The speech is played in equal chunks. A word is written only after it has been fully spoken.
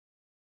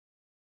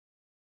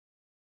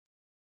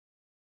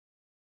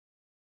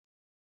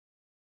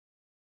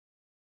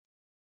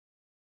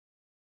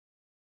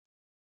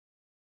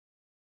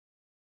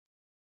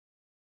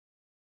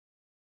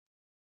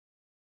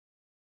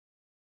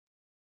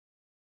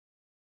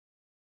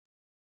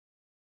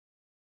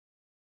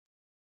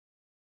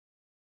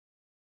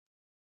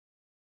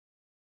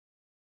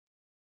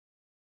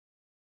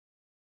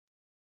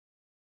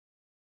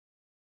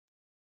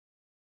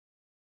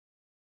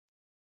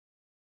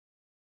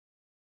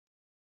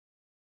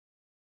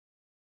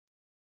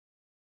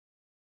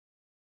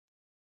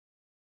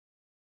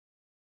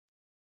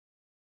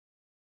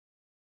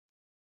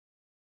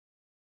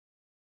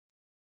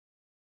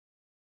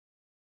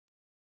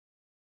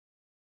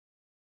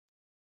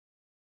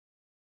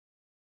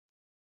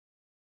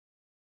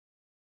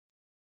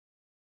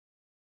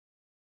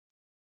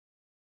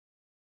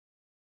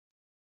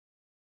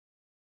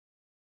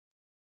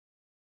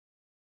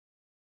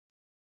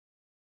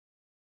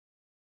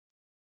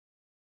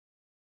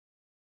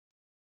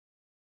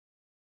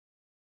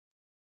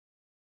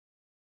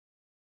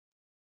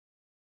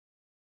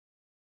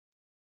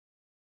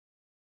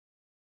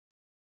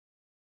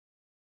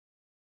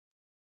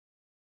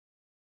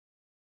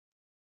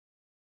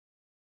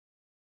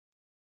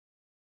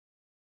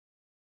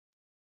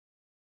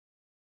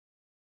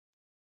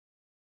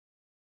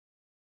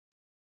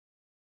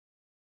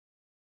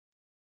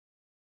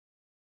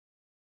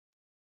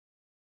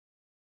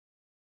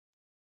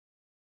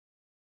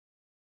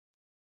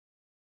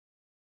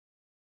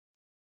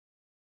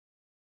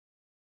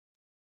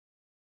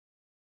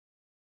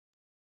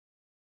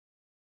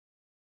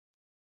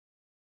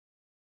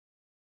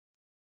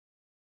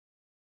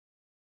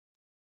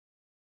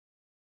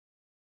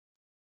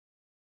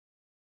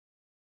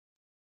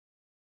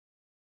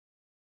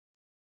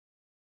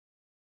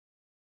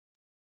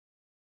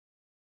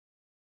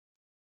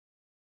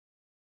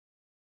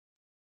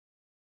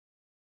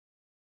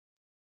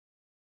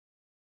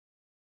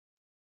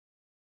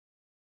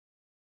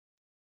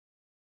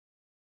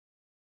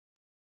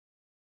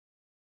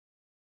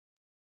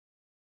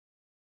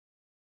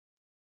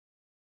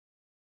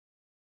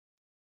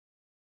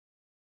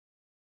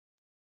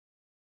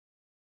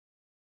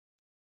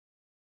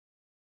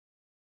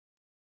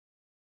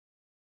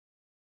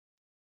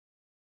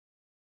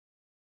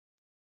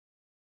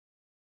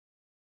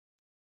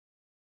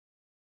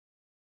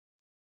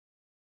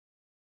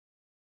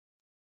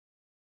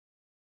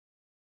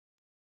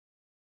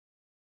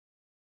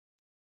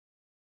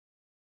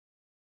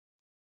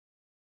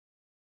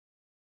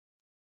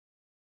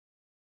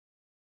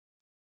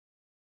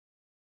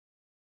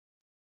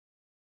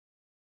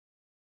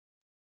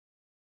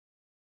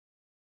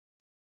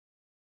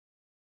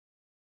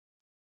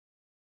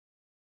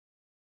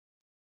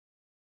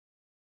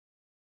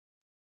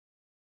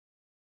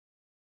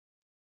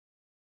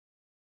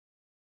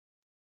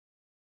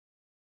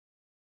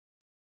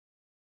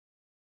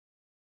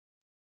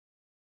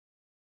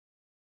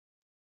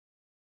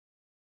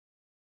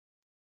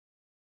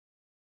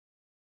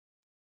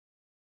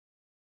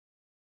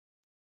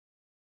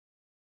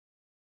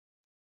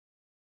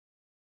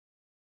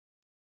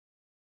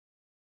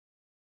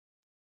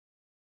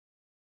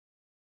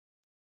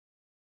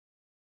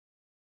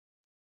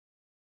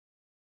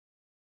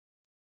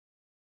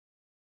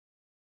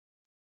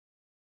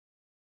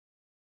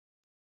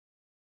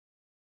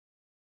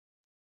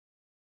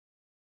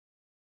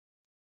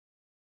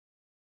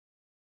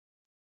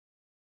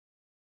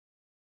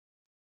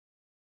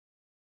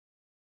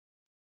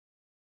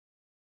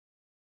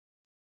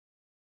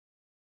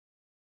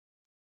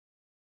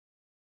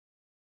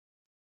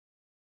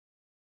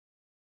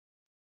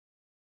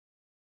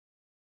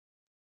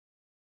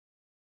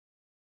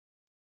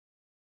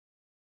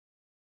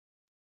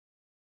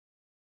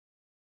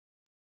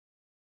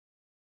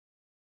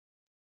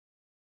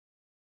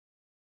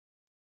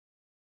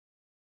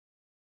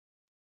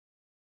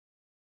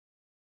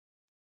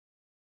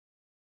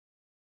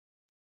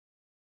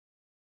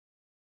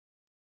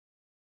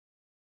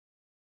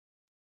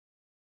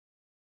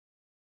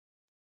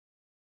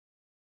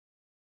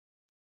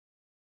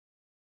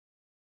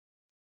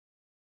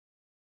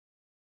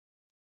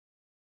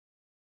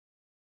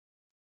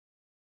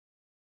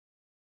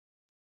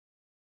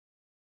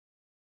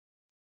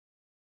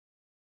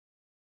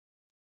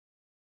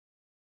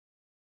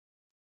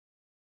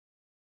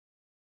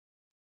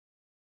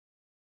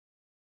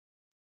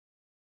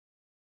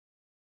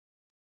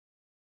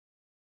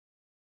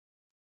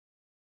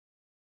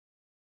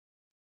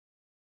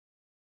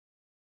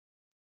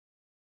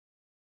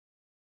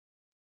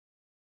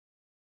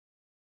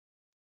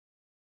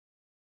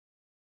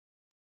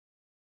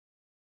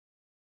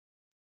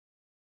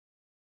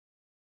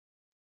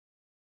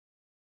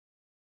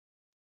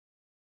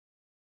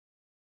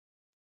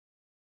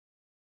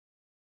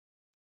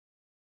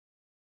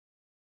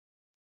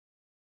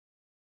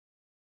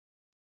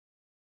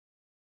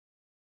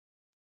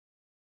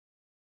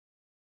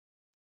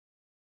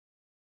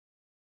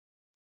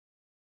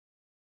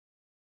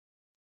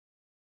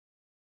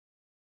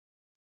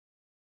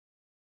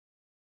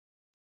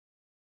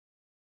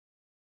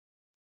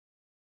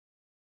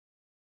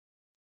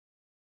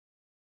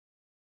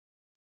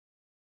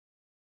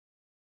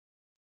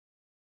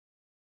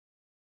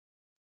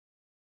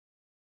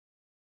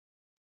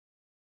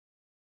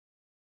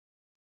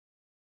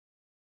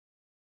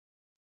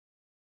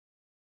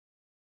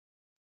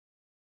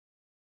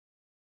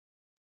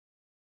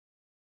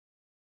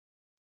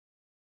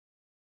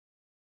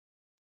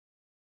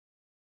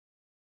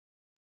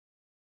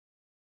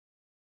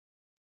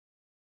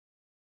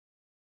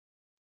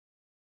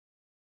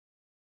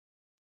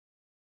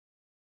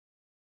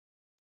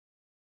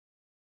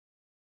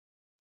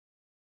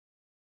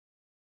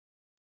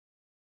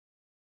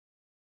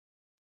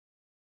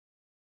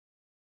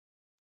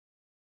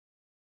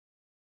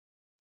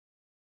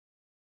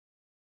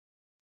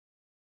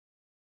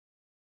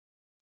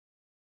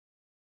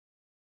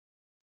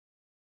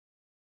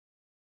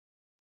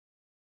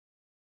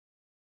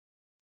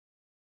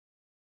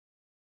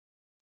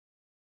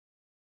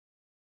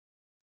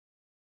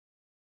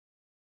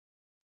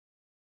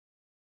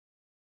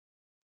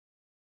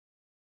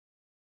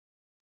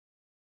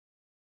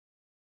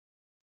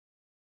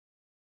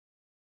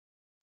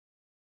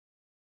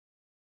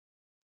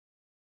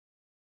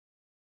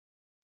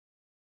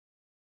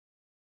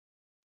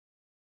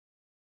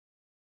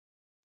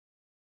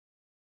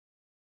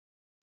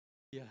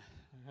Yeah,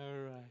 all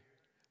right.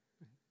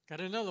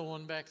 Got another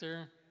one back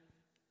there.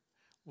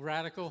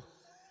 Radical.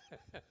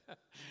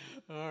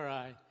 All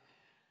right.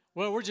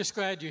 Well, we're just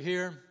glad you're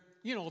here.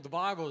 You know, the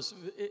Bible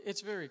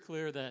it's very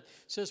clear that it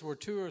says where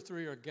two or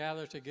three are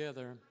gathered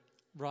together,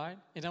 right?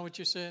 Isn't that what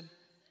you said?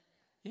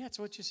 Yeah, it's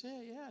what you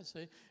said. Yeah,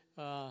 see.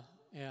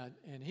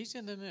 And he's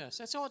in the midst.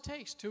 That's all it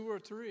takes, two or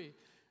three.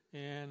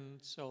 And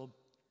so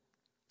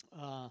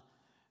uh,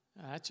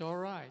 that's all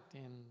right.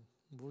 And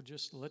we'll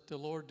just let the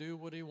Lord do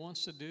what he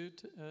wants to do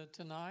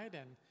tonight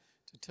and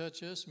to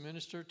touch us,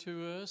 minister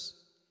to us,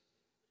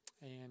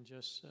 and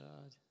just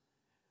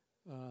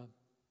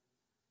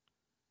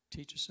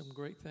teach us some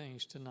great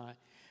things tonight.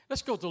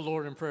 Let's go to the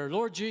Lord in prayer.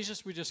 Lord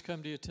Jesus, we just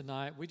come to you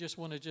tonight. We just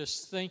want to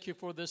just thank you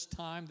for this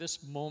time,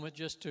 this moment,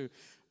 just to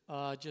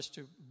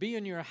be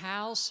in your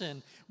house.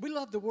 And we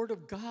love the Word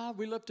of God.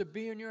 We love to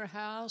be in your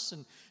house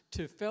and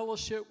to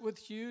fellowship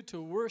with you,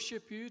 to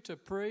worship you, to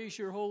praise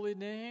your holy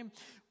name.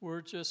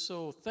 We're just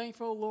so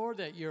thankful, Lord,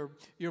 that your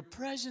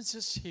presence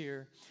is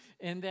here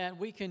and that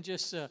we can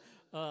just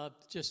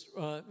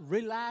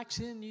relax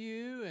in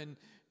you,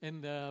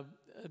 and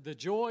the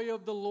joy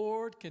of the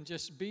Lord can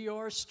just be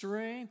our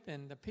strength,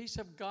 and the peace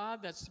of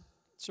God that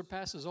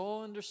surpasses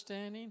all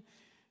understanding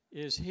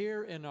is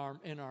here in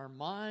our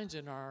minds,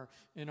 in our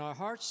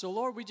hearts. So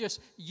Lord, we just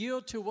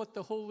yield to what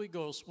the Holy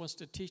Ghost wants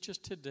to teach us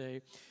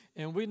today,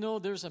 and we know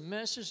there's a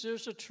message,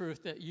 there's a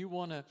truth that you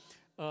want to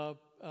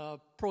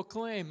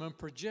proclaim and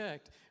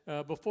project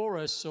before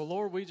us. So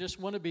Lord, we just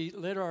want to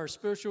let our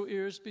spiritual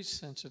ears be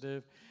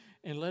sensitive,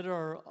 and let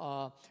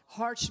our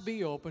hearts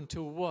be open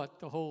to what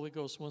the Holy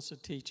Ghost wants to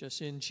teach us.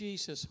 In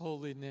Jesus'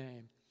 holy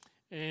name,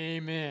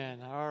 amen.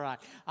 All right.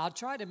 I'll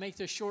try to make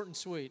this short and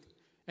sweet.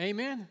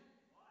 Amen?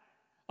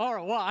 All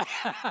right, why?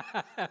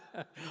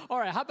 All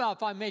right, how about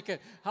if I make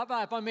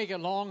it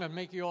long and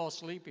make you all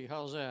sleepy?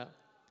 How's that?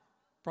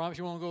 Promise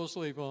you won't go to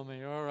sleep on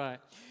me. All right.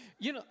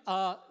 You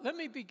know, let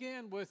me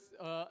begin with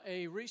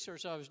a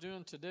research I was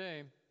doing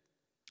today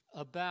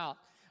I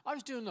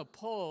was doing a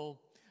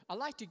poll. I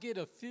like to get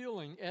a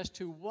feeling as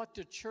to what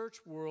the church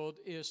world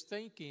is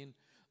thinking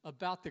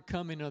about the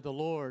coming of the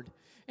Lord.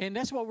 And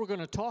that's what we're going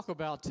to talk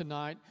about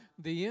tonight,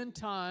 the end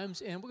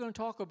times, and we're going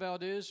to talk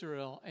about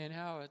Israel and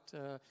how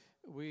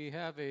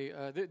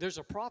there's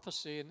a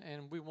prophecy,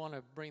 and we want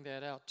to bring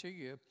that out to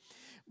you.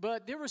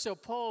 But there was a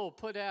poll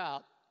put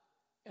out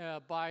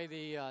by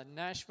the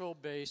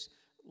Nashville-based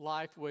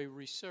Lifeway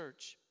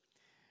Research,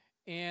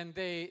 and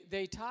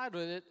they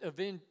titled it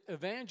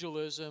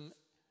Evangelism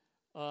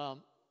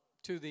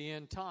to the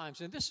End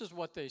Times. And this is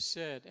what they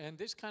said, and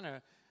this kind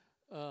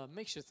of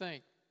makes you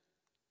think.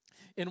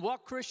 In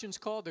what Christians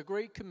call the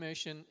Great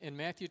Commission in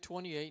Matthew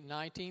 28,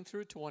 19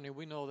 through 20,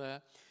 we know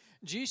that,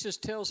 Jesus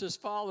tells his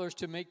followers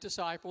to make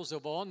disciples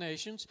of all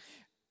nations,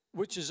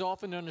 which is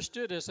often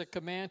understood as a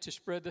command to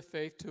spread the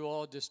faith to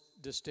all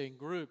distinct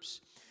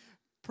groups.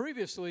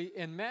 Previously,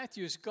 in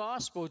Matthew's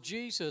gospel,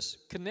 Jesus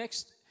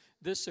connects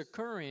this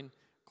occurring,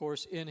 of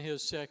course, in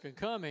his second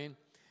coming,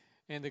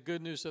 and the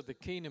good news of the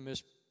kingdom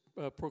is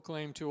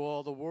proclaimed to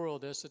all the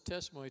world as a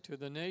testimony to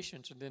the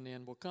nations, and then the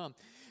end will come.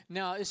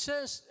 Now, it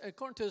says,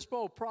 according to this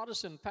poll,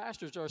 Protestant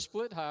pastors are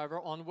split, however,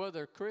 on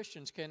whether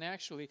Christians can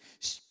actually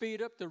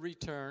speed up the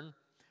return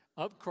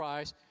of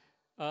Christ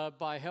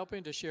by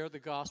helping to share the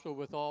gospel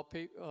with all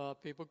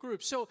people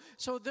groups.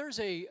 So there's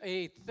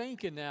a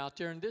thinking out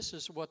there, and this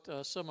is what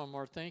some of them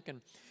are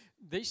thinking.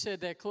 They said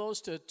that close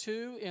to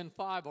 2 in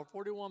 5, or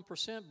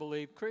 41%,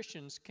 believe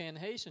Christians can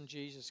hasten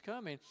Jesus'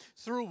 coming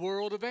through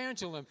world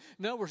evangelism.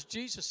 In other words,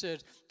 Jesus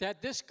says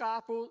that this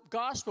gospel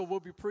will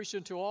be preached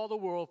into all the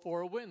world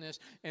for a witness,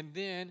 and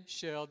then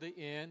shall the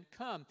end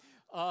come.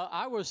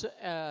 I was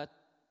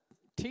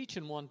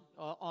teaching one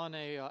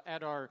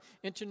at our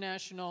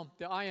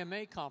the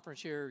IMA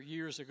conference here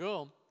years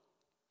ago,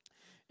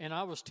 and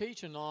I was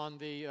teaching on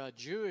the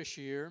Jewish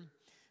year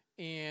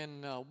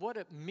and what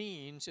it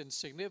means and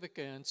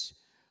significance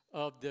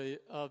of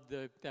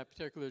that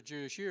particular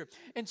Jewish year.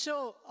 And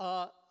so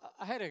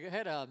I had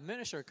a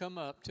minister come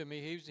up to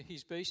me.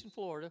 He's based in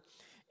Florida,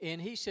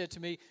 and he said to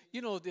me,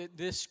 you know,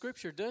 this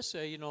scripture does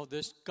say, you know,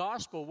 this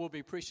gospel will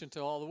be preached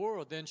into all the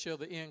world, then shall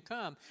the end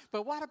come.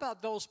 But what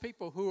about those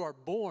people who are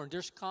born?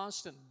 There's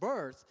constant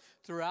birth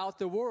throughout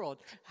the world.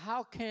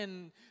 How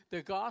can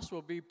the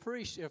gospel be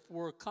preached if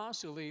we're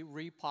constantly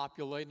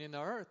repopulating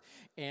the earth?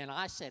 And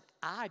I said,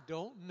 I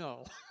don't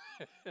know.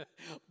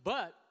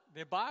 But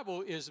the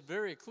Bible is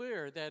very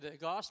clear that the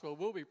gospel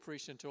will be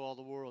preached into all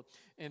the world,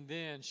 and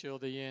then shall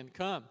the end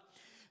come.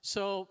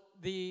 So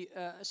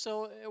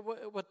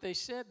what they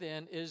said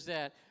then is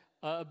that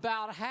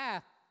about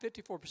half,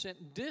 54%,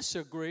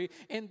 disagree,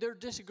 and their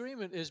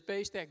disagreement is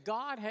based that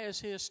God has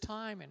his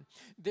timing.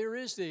 There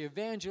is the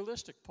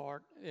evangelistic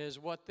part is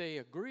what they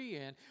agree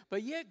in,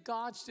 but yet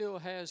God still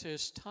has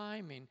his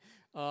timing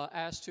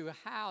as to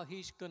how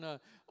he's going to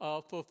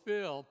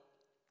fulfill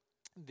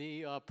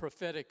the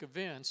prophetic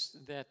events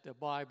that the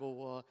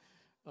Bible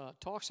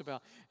talks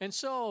about. And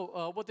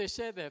so what they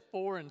said that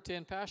 4 in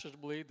 10 pastors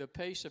believe the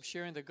pace of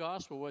sharing the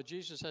gospel, what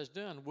Jesus has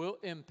done, will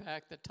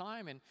impact the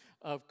timing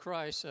of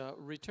Christ's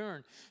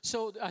return.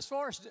 So as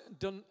far as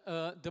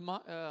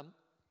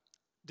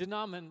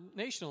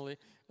denominationally,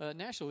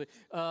 nationally,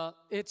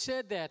 it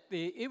said that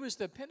it was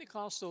the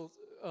Pentecostal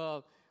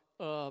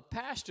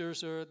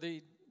pastors or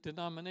the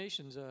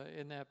denominations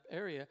in that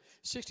area,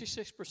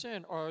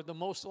 66% are the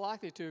most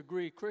likely to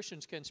agree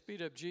Christians can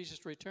speed up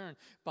Jesus' return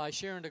by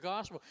sharing the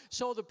gospel.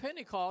 So the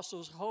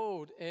Pentecostals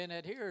hold and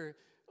adhere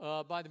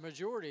by the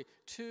majority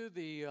to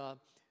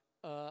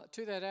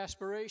that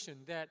aspiration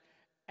that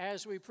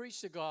as we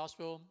preach the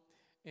gospel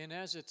and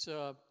as it's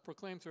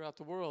proclaimed throughout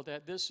the world,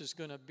 that this is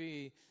going to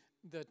be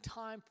the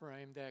time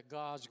frame that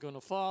God's going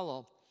to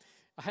follow.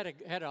 I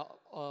had a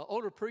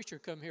older preacher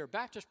come here,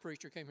 Baptist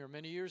preacher came here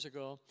many years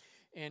ago,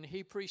 and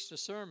he preached a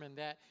sermon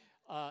that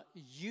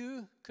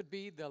you could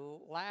be the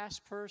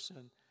last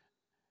person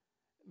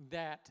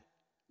that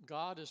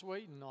God is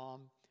waiting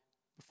on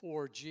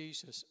before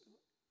Jesus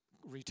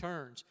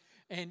returns.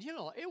 And,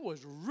 it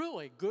was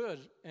really good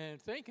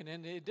and thinking,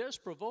 and it does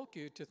provoke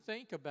you to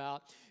think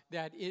about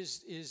that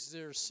is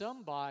there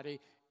somebody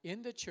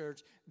in the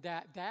church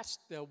that's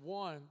the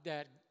one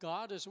that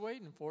God is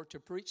waiting for to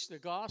preach the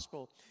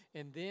gospel,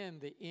 and then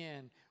the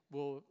end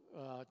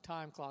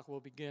time clock will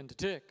begin to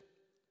tick.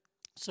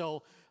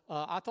 So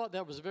I thought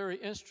that was very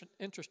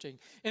interesting.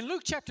 In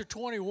Luke chapter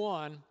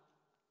 21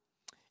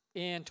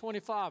 and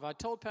 25, I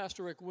told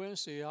Pastor Rick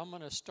Wednesday I'm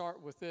going to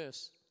start with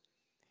this.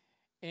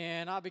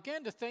 And I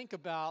began to think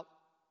about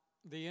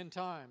the end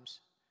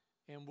times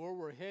and where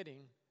we're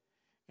heading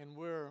and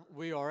where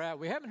we are at.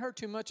 We haven't heard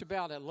too much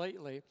about it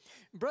lately.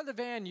 Brother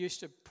Van used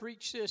to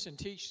preach this and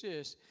teach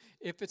this.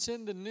 If it's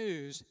in the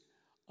news,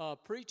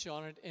 preach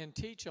on it and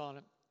teach on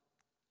it.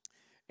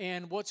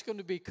 And what's going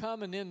to be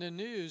coming in the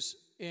news,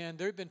 and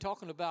they've been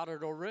talking about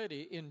it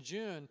already in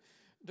June,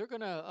 they're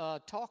going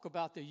to talk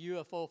about the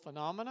UFO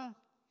phenomena.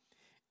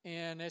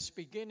 And it's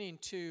beginning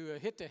to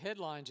hit the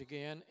headlines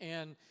again.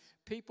 And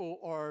people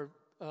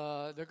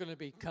they're going to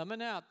be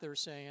coming out, they're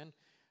saying,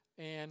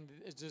 and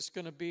it's just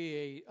going to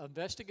be an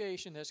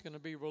investigation that's going to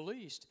be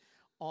released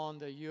on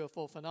the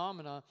UFO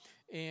phenomena.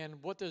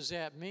 And what does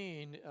that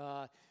mean?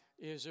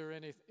 Is there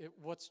any?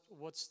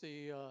 What's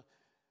the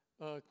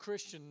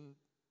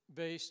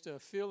Christian-based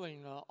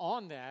feeling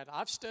on that?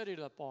 I've studied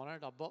up on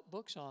it. I bought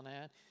books on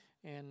that,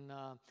 and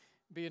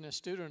being a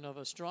student of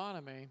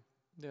astronomy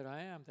that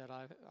I am, that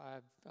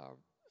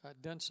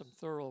I've done some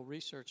thorough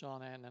research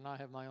on that, and I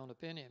have my own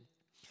opinion.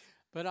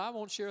 But I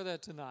won't share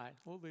that tonight.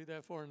 We'll leave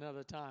that for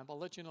another time. I'll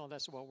let you know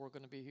that's what we're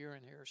going to be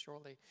hearing here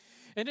shortly.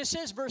 And it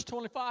says, verse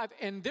 25,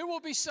 and there will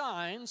be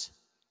signs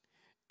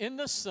in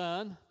the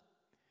sun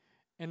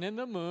and in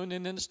the moon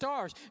and in the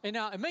stars. And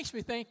now it makes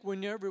me think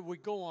whenever we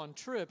go on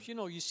trips,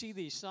 you see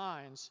these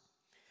signs.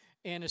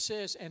 And it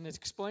says, and it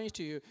explains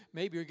to you,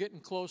 maybe you're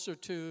getting closer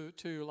to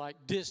like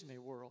Disney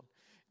World.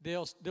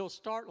 They'll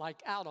start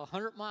like out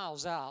 100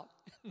 miles out,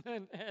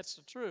 and that's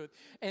the truth.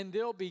 And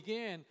they'll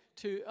begin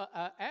to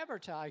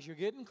advertise. You're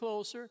getting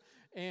closer,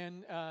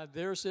 and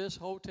there's this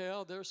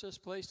hotel, there's this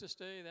place to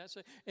stay. That's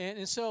it.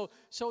 And so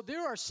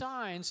there are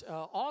signs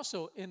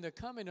also in the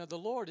coming of the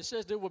Lord. It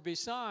says there will be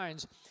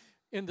signs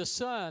in the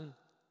sun,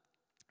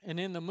 and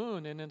in the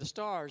moon, and in the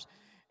stars,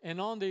 and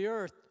on the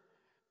earth.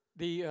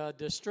 The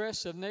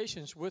distress of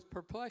nations with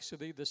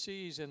perplexity, the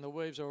seas and the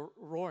waves are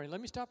roaring. Let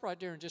me stop right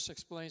there and just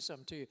explain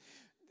something to you.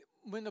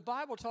 When the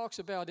Bible talks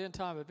about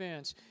end-time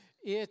events,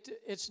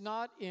 it's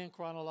not in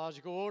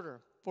chronological order.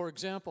 For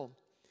example,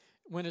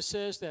 when it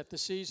says that the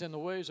seas and the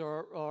waves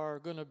are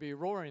going to be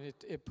roaring,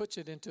 it puts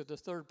it into the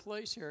third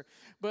place here.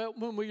 But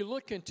when we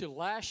look into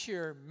last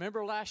year,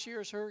 remember last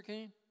year's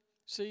hurricane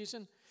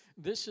season?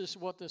 This is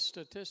what the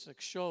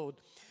statistics showed,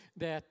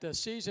 that the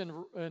seas and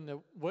the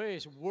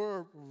waves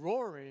were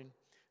roaring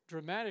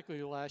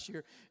dramatically last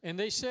year. And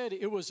they said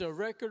it was a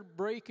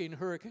record-breaking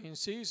hurricane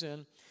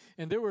season,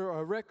 and there were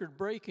a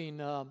record-breaking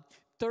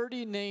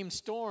 30 named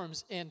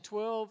storms and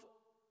 12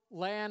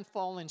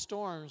 landfalling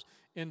storms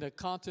in the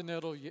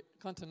continental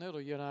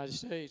United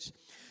States.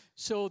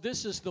 So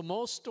this is the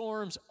most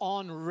storms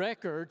on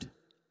record,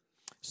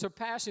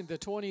 surpassing the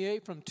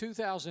 28 from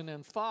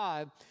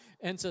 2005,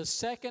 and it's the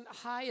second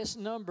highest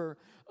number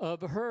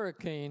of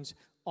hurricanes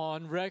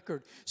on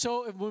record.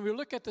 So when we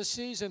look at the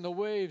seas and the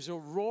waves are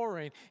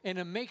roaring, and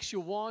it makes you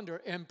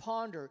wonder and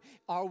ponder,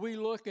 are we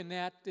looking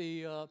at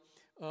the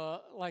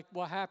like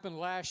what happened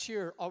last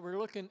year? Are we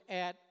looking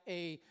at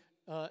an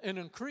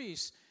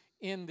increase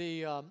in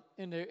the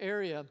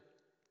area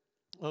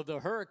of the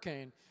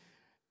hurricane?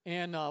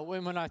 And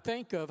when I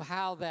think of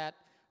how that,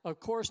 of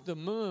course, the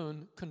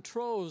moon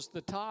controls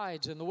the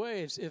tides and the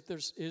waves.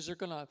 Is there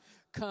going to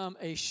come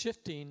a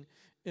shifting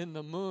in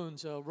the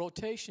moon's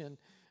rotation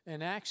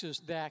and axis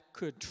that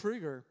could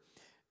trigger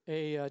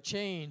a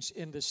change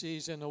in the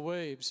seas and the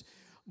waves?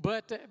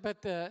 But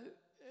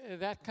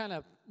that kind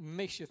of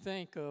makes you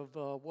think of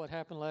what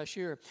happened last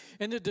year.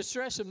 And the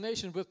distress of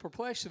nations with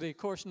perplexity, of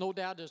course, no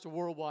doubt is a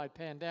worldwide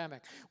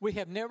pandemic. We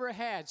have never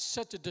had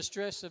such a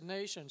distress of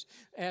nations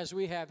as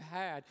we have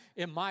had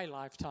in my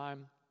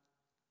lifetime.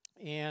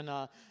 And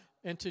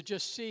to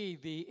just see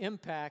the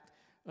impact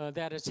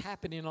that is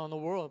happening on the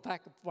world. In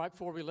fact, right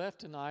before we left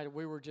tonight,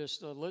 we were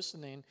just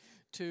listening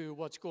to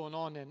what's going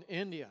on in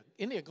India.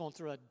 India going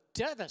through a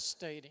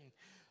devastating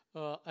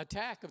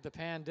attack of the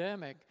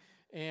pandemic,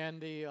 and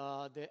the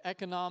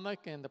economic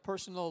and the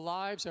personal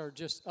lives are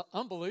just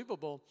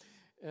unbelievable.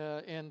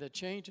 And the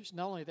changes,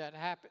 not only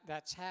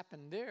that's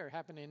happened there,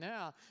 happening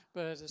now,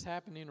 but it's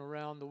happening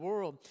around the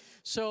world.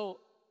 So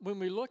when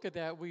we look at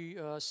that, we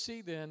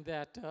see then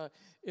that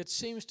it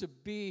seems to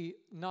be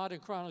not in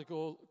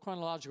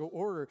chronological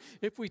order.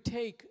 If we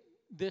take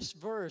this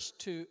verse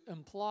to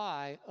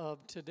imply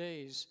of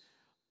today's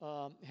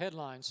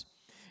headlines,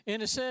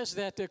 and it says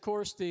that, of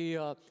course,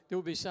 there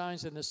will be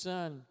signs in the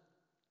sun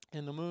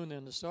and the moon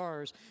and the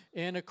stars.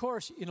 And, of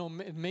course,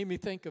 it made me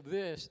think of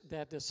this,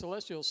 that the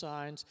celestial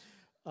signs,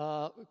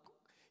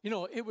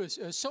 it was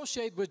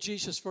associated with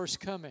Jesus' first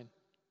coming.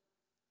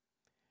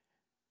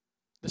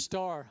 The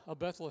star of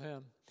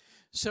Bethlehem.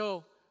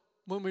 So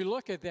when we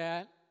look at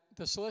that,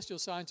 the celestial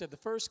signs of the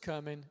first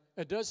coming,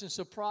 it doesn't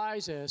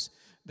surprise us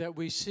that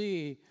we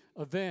see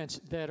events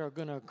that are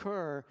going to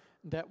occur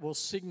that will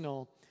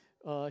signal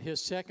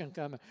his second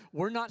coming.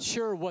 We're not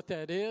sure what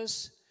that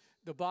is.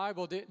 The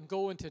Bible didn't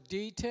go into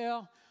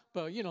detail,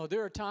 but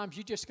there are times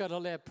you just got to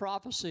let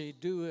prophecy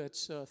do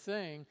its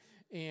thing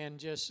and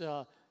just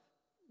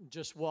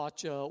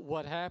watch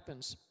what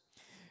happens.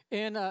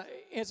 And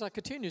as I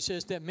continue, it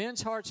says that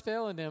men's hearts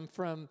fail in them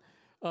from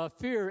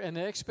fear and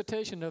the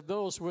expectation of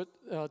those with,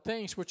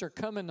 things which are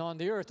coming on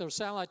the earth. It'll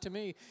sound like to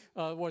me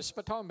what it's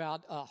talking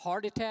about,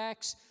 heart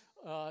attacks,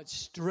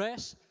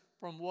 stress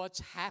from what's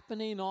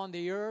happening on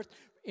the earth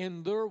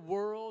in their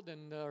world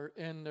and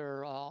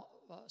their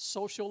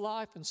social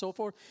life and so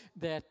forth,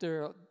 that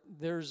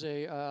there's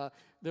a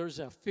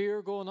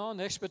fear going on,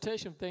 the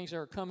expectation of things that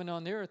are coming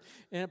on the earth.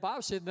 And the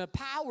Bible said the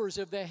powers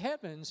of the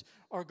heavens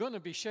are going to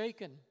be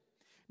shaken.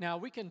 Now,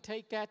 we can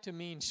take that to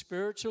mean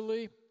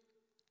spiritually,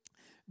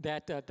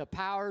 that the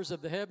powers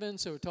of the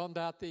heavens, so we're talking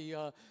about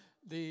the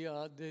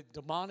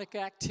demonic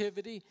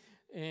activity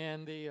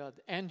and the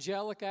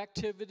angelic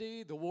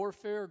activity, the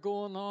warfare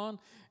going on.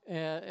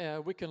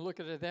 We can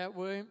look at it that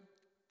way.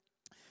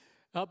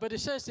 But it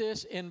says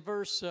this in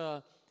verse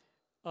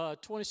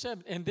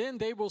 27, and then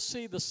they will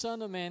see the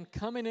Son of Man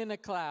coming in a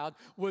cloud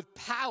with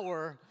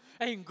power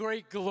and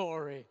great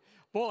glory.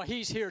 Boy,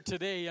 he's here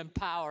today in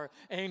power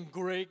and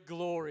great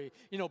glory.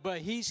 But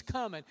he's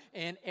coming,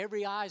 and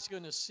every eye's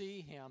going to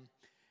see him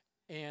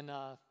and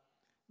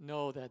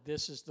know that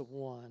this is the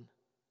one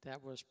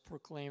that was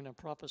proclaimed and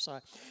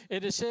prophesied.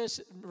 And it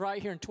says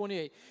right here in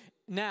 28,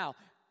 now,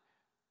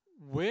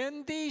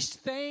 when these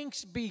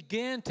things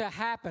begin to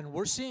happen,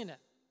 we're seeing it.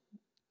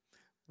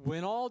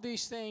 When all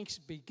these things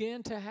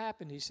begin to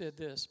happen, he said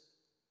this,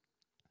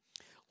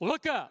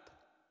 look up.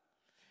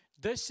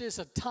 This is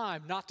a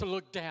time not to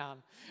look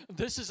down.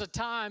 This is a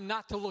time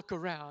not to look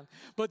around.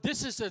 But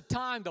this is a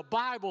time the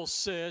Bible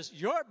says,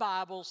 your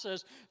Bible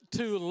says,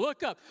 to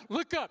look up.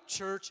 Look up,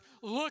 church.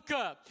 Look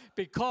up.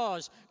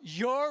 Because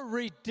your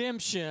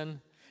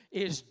redemption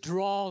is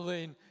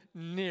drawing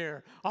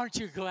near. Aren't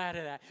you glad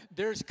of that?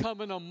 There's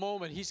coming a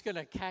moment he's going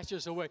to catch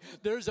us away.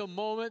 There's a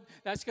moment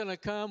that's going to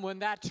come when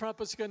that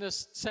trumpet's going to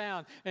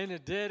sound and the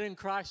dead in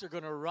Christ are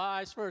going to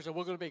rise first and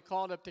we're going to be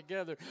caught up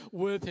together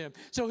with him.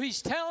 So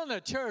he's telling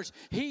the church,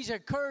 he's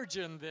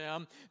encouraging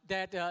them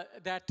that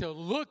to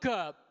look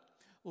up,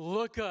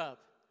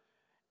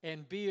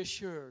 and be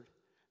assured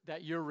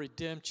that your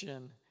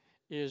redemption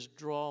is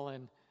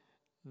drawing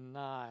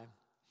nigh.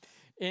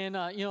 And,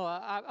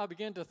 I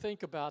began to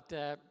think about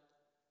that.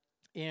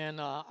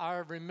 And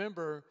I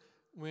remember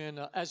when,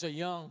 as a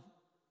young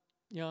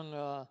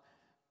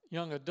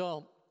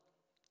adult,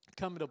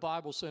 coming to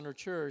Bible Center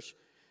Church,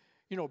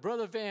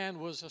 Brother Van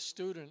was a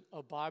student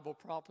of Bible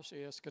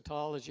prophecy,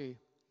 eschatology.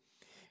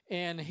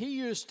 And he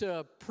used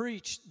to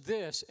preach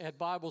this at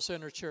Bible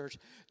Center Church.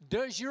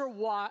 Does your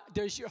wife,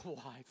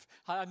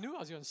 I knew I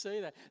was going to say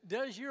that.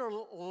 Does your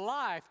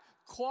life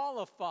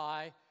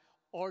qualify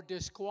or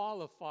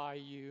disqualify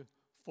you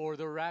for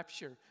the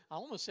rapture? I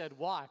almost said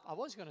wife. I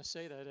was going to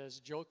say that as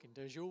joking.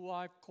 Does your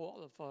wife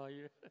qualify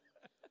you?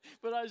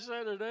 But I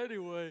said it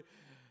anyway.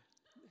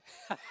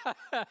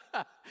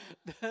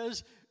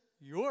 Does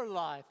your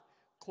life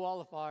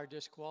qualify or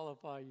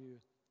disqualify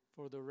you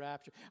for the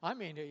rapture? I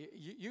mean,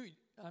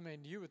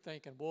 you were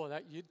thinking, boy,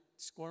 that you'd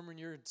squirm in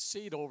your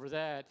seat over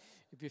that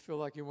if you feel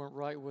like you weren't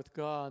right with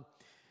God.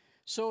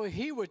 So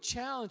he would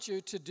challenge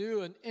you to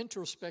do an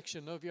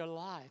introspection of your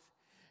life.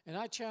 And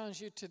I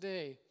challenge you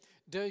today,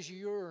 does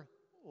your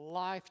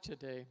life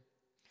today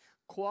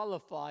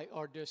qualify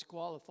or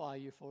disqualify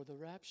you for the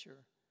rapture?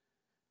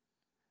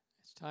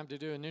 It's time to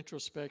do an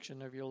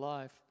introspection of your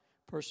life,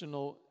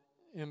 personal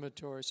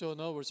inventory. So in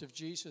other words, if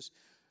Jesus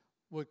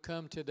would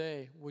come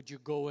today, would you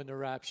go in the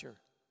rapture?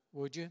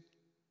 Would you?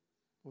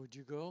 Would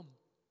you go?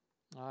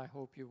 I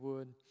hope you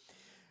would.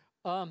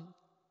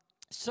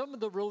 Some of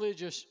the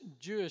religious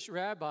Jewish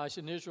rabbis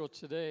in Israel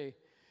today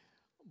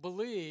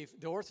believe,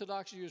 the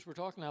Orthodox Jews we're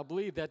talking about,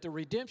 believe that the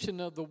redemption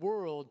of the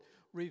world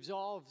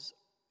revolves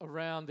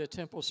around the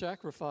temple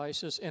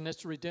sacrifices and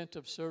its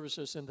redemptive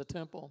services in the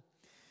temple.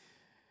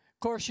 Of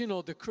course, you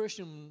know, the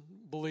Christian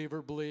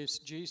believer believes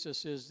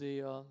Jesus is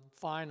the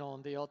final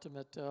and the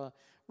ultimate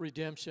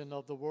redemption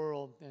of the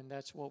world, and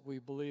that's what we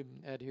believe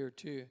and adhere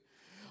to.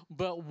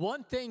 But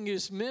one thing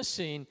is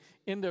missing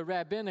in the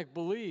rabbinic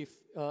belief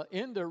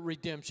in the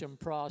redemption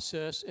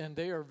process, and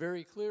they are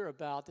very clear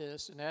about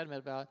this and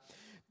adamant about it,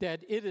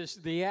 that it is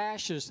the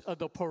ashes of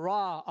the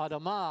parah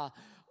adamah,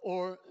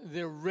 or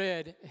the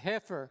red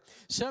heifer.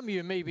 Some of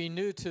you may be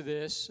new to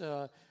this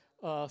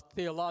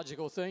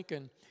theological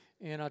thinking,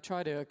 and I'll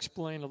try to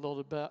explain a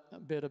little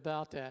bit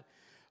about that.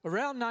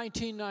 Around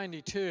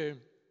 1992,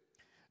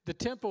 the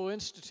Temple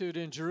Institute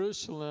in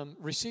Jerusalem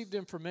received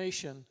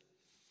information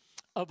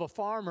of a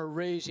farmer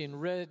raising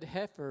red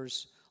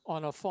heifers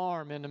on a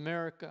farm in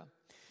America.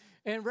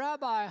 And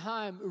Rabbi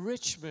Chaim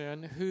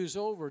Richman, who's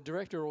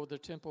director of the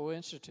Temple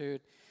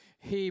Institute,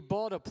 he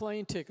bought a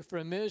plane ticket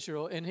from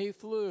Israel, and he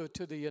flew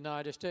to the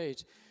United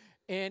States.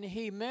 And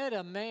he met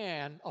a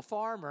man, a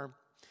farmer,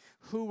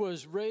 who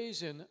was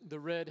raising the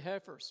red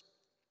heifers.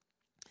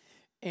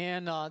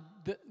 And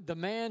the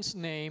man's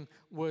name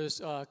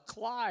was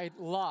Clyde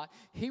Lott.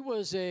 He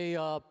was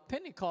a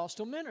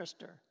Pentecostal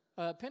minister,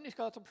 a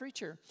Pentecostal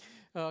preacher,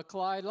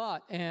 Clyde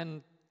Lott.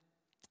 And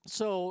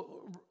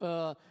so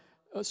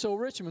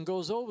Richmond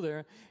goes over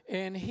there,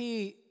 and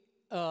he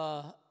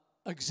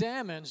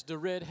examines the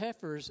red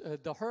heifers,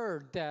 the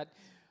herd that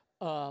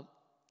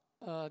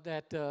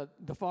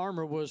the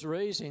farmer was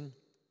raising,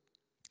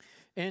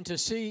 and to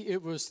see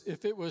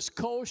if it was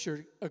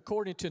kosher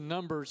according to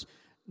Numbers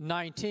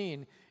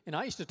 19. And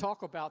I used to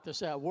talk about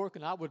this at work,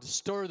 and I would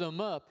stir them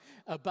up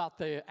about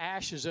the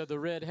ashes of the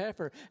red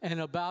heifer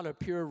and about a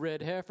pure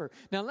red heifer.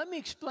 Now, let me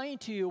explain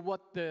to you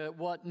what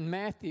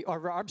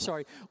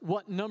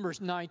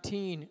Numbers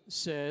 19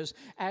 says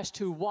as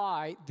to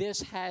why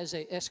this has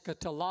a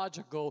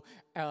eschatological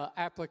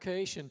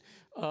application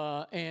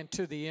and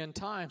to the end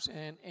times,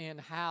 and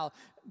how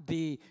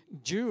the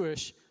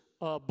Jewish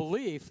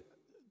belief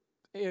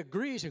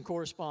agrees and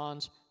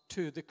corresponds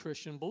to the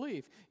Christian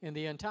belief in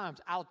the end times.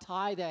 I'll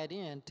tie that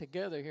in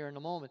together here in a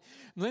moment.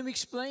 Let me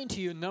explain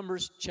to you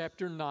Numbers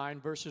chapter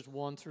 9, verses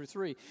 1 through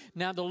 3.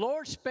 Now the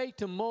Lord spake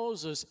to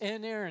Moses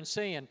and Aaron,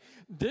 saying,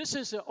 this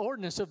is the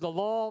ordinance of the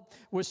law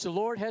which the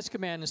Lord has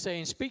commanded,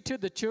 saying, speak to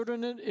the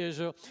children of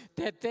Israel,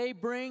 that they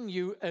bring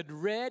you a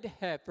red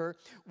heifer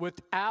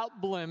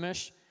without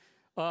blemish,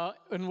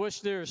 in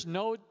which there is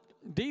no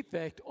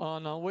defect,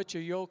 on which a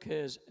yoke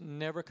has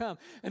never come.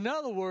 In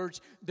other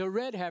words, the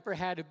red heifer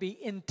had to be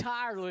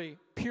entirely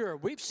pure.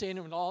 We've seen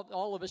it,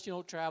 all of us,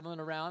 traveling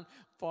around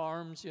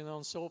farms,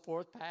 and so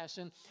forth,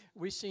 passing.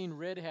 We've seen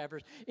red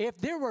heifers.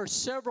 If there were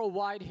several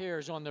white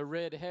hairs on the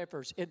red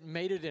heifers, it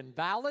made it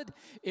invalid.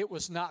 It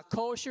was not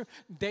kosher.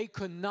 They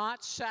could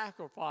not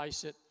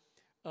sacrifice it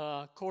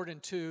according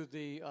to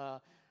the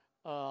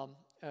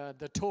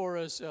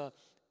Torah's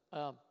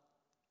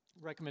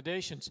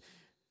recommendations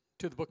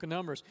to the book of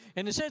Numbers.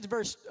 And it says,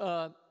 verse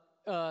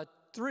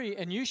 3,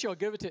 and you shall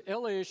give it to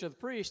Eleazar the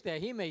priest,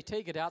 that he may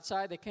take it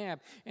outside the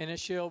camp, and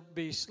it shall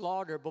be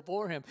slaughtered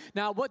before him.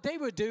 Now, what they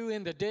would do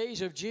in the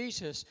days of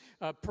Jesus,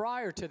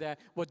 prior to that,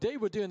 what they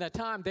would do in that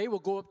time, they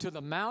would go up to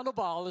the Mount of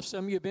Olives.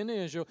 Some of you have been to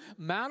Israel,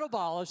 Mount of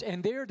Olives,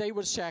 and there they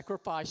would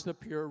sacrifice the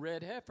pure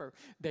red heifer.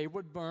 They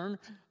would burn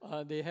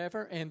the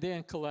heifer and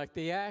then collect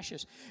the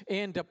ashes.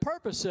 And the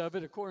purpose of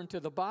it, according to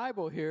the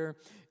Bible here,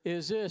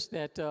 is this,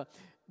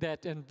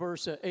 that in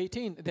verse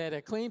 18, that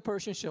a clean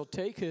person shall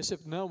take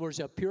hyssop, in other words,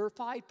 a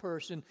purified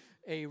person,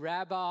 a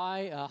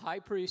rabbi, a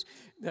high priest,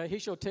 he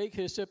shall take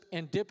hyssop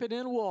and dip it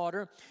in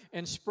water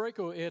and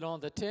sprinkle it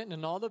on the tent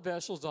and all the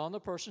vessels, on the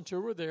persons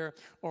who were there,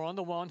 or on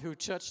the one who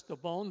touched the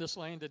bone, the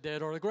slain, the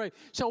dead, or the grave.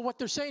 So what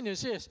they're saying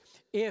is this: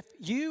 if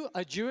you,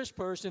 a Jewish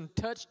person,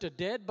 touched a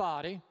dead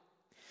body,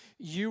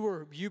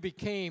 you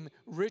became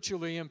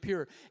ritually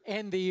impure.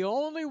 And the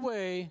only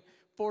way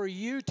for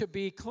you to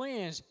be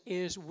cleansed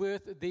is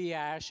with the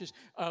ashes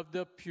of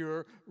the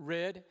pure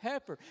red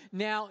heifer.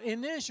 Now,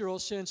 in Israel,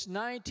 since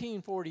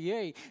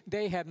 1948,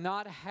 they've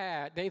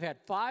had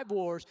 5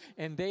 wars,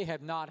 and they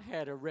have not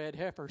had a red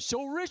heifer.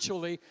 So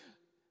ritually,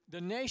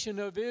 the nation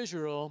of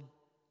Israel,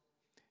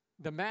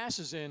 the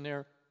masses in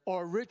there,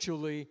 are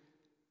ritually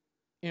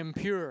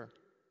impure,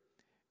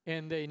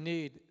 and they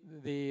need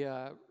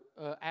the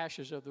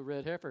ashes of the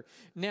red heifer.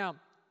 Now,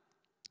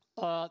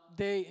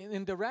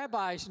 the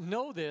rabbis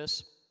know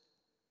this,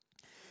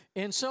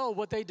 and so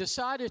what they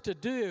decided to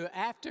do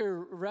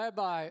after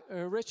Rabbi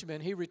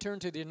Richmond, he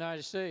returned to the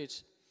United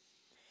States,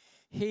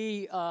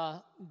 they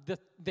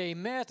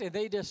met and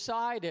they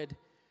decided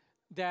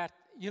that,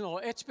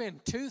 it's been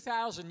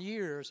 2,000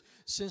 years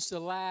since the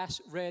last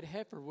red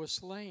heifer was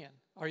slain.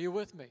 Are you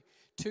with me?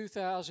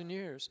 2,000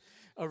 years.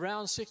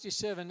 Around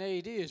 67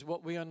 AD is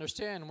what we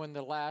understand when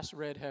the last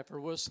red heifer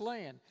was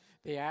slain.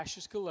 The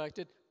ashes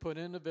collected, put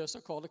in a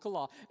vessel called a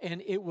kalah,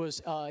 and it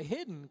was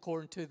hidden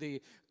according to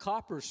the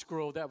copper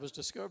scroll that was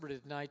discovered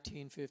in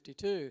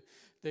 1952.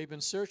 They've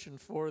been searching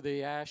for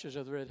the ashes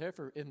of the red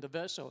heifer in the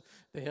vessel.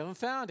 They haven't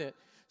found it.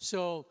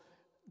 So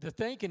the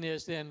thinking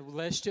is then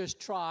let's just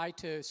try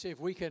to see if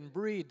we can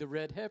breed the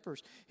red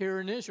heifers here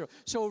in Israel.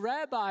 So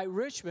Rabbi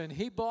Richmond,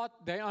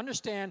 they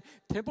understand,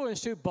 Temple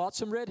Institute bought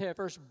some red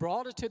heifers,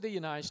 brought it to the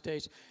United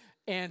States,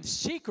 and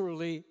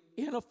secretly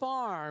at a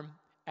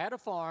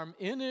farm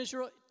in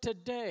Israel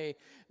today,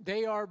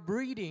 they are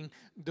breeding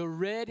the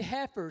red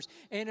heifers.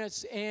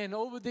 And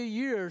over the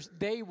years,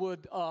 they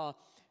would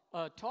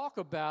talk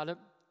about it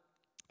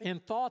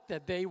and thought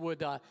that they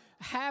would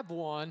have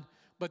one,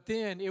 but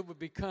then it would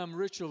become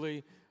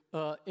ritually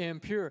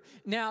impure.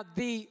 Now,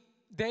 they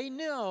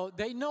know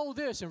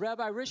this, and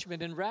Rabbi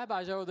Richmond and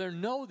rabbis over there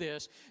know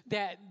this,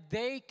 that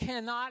they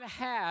cannot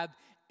have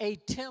a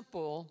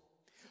temple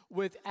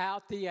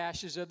without the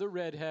ashes of the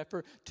red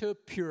heifer to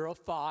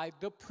purify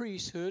the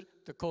priesthood,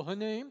 the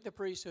Kohanim, the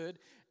priesthood,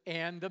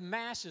 and the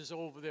masses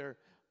over there.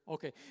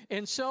 Okay,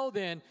 and so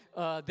then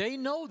they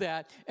know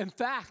that. In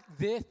fact,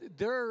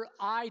 their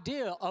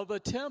idea of a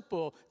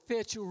temple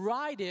fits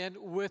right in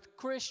with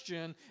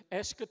Christian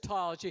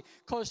eschatology,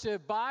 because the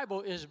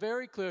Bible is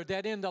very clear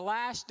that in the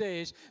last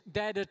days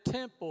that a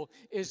temple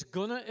is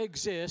going to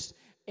exist,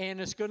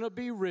 and it's going to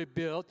be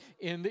rebuilt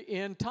in the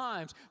end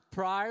times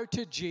prior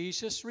to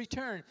Jesus'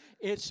 return.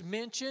 It's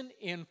mentioned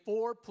in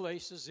 4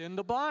 places in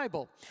the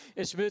Bible.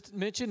 It's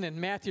mentioned in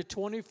Matthew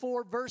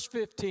 24, verse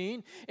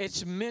 15.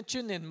 It's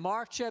mentioned in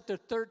Mark chapter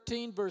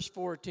 13, verse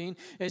 14.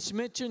 It's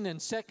mentioned in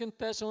 2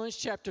 Thessalonians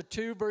chapter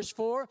 2, verse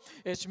 4.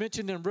 It's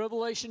mentioned in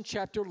Revelation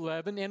chapter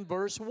 11 and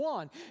verse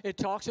 1. It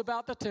talks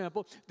about the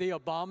temple, the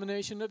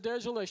abomination of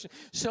desolation.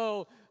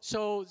 So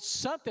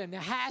something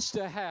has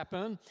to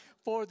happen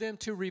for them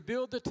to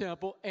rebuild the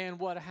temple, and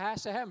what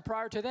has to happen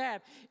prior to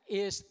that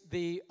is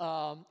the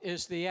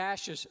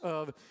ashes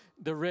of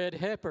the red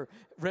heifer.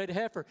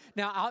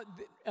 Now,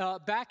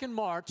 back in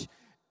March,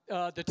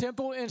 the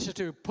Temple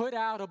Institute put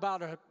out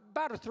about a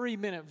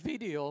 3-minute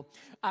video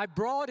I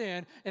brought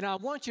in, and I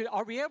want you.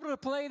 Are we able to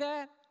play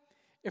that?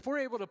 If we're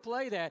able to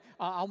play that,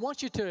 I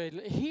want you to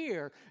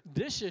hear.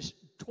 This is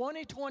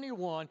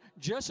 2021,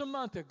 just a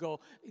month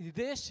ago.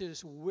 This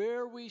is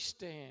where we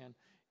stand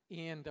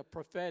in the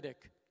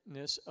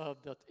propheticness of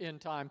the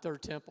end time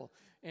third temple.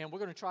 And we're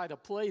going to try to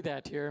play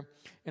that here.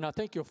 And I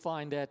think you'll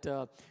find that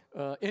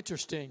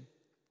interesting,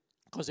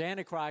 because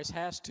Antichrist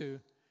has to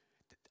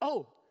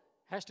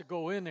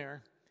go in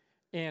there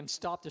and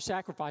stop the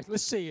sacrifice.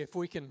 Let's see if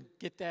we can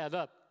get that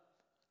up.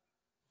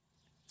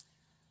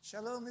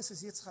 Shalom, this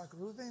is Yitzhak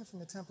Reuven from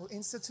the Temple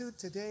Institute.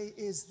 Today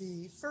is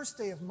the first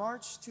day of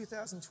March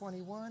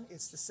 2021.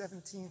 It's the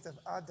 17th of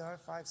Adar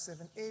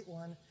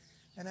 5781.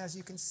 And as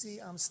you can see,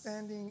 I'm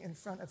standing in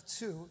front of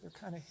 2. They're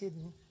kind of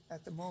hidden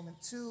at the moment.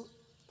 2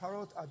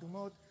 parot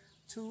adumot,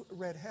 2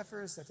 red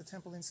heifers that the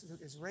Temple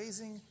Institute is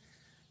raising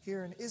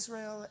here in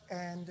Israel.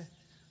 And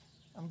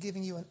I'm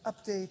giving you an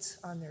update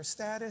on their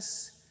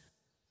status.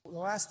 The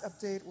last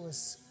update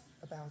was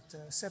about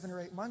 7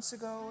 or 8 months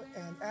ago.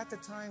 And at the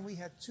time, we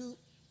had 2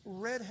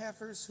 red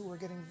heifers who were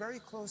getting very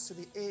close to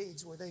the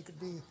age where they could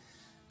be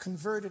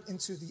converted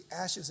into the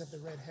ashes of the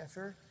red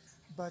heifer.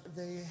 But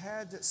they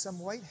had some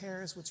white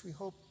hairs, which we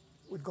hoped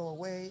would go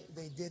away.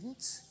 They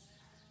didn't.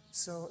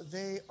 So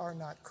they are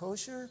not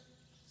kosher.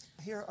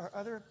 Here are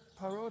other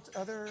parot,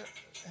 other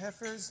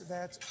heifers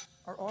that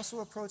are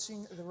also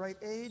approaching the right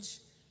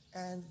age.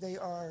 And they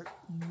are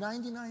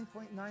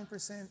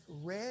 99.9%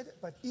 red,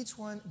 but each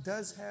one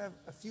does have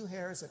a few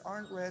hairs that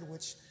aren't red,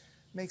 which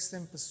makes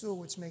them pasul,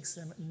 which makes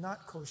them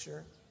not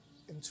kosher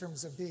in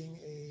terms of being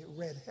a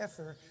red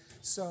heifer.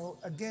 So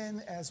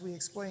again, as we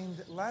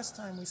explained last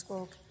time we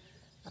spoke,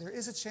 there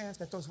is a chance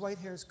that those white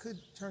hairs could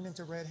turn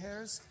into red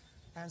hairs,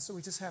 and so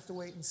we just have to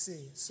wait and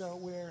see. So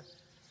we're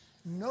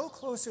no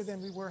closer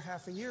than we were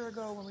half a year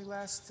ago when we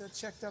last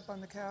checked up on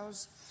the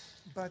cows,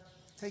 but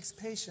it takes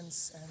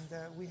patience,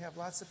 and we have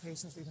lots of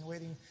patience. We've been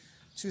waiting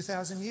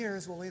 2,000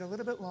 years. We'll wait a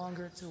little bit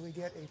longer till we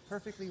get a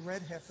perfectly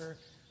red heifer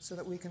so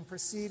that we can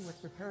proceed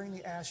with preparing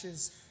the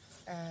ashes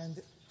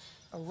and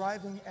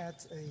arriving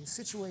at a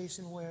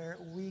situation where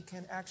we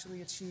can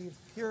actually achieve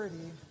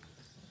purity,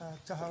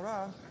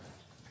 tahara,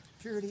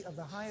 purity of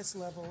the highest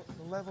level,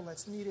 the level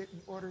that's needed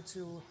in order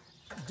to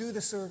do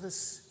the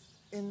service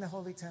in the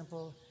Holy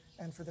Temple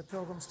and for the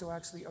pilgrims to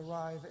actually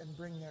arrive and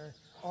bring their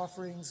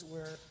offerings.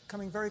 We're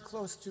coming very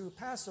close to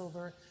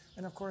Passover,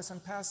 and of course on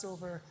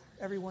Passover,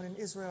 everyone in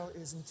Israel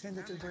is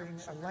intended to bring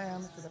a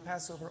lamb for the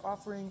Passover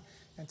offering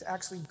and to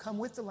actually come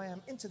with the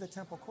lamb into the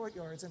temple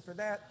courtyards, and for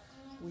that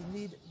we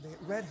need the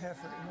red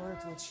heifer in order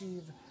to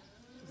achieve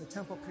the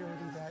temple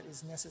purity that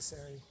is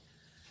necessary.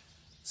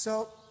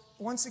 So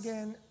once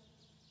again,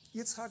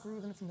 Yitzhak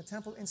Reuven from the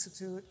Temple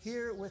Institute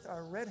here with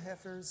our red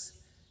heifers.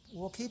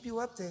 We'll keep you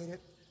updated.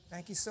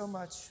 Thank you so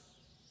much.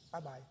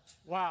 Bye-bye.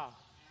 Wow.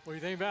 What do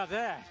you think about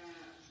that?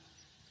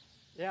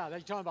 Yeah, they're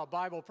talking about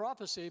Bible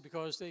prophecy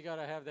because they got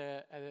to have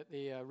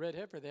the red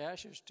heifer, the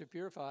ashes, to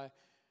purify.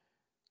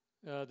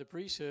 the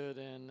priesthood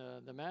and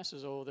the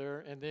masses over there,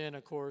 and then,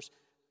 of course,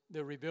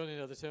 the rebuilding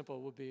of the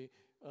temple will be,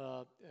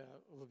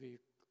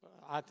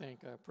 I think,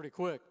 pretty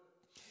quick.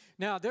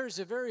 Now, there's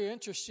a very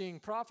interesting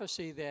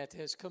prophecy that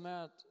has come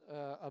out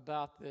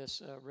about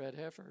this red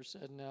heifers,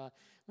 and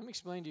let me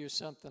explain to you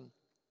something.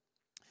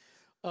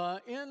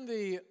 In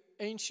the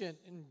ancient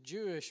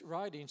Jewish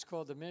writings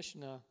called the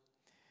Mishnah,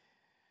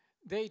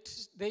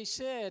 they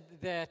said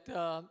that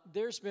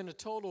there's been a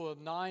total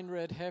of 9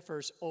 red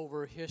heifers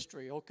over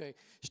history. Okay,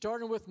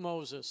 starting with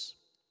Moses,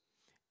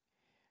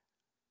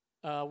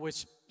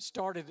 which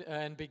started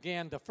and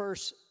began the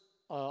first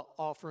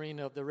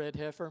offering of the red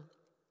heifer.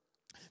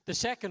 The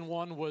second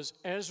one was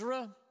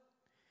Ezra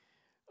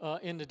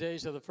in the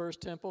days of the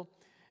first temple.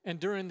 And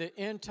during the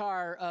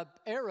entire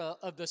era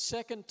of the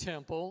second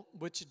temple,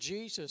 which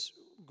Jesus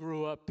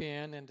grew up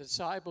in and the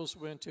disciples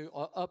went to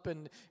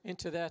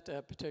into that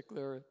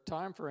particular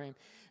time frame,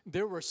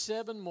 there were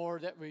 7 more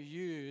that were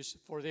used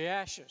for the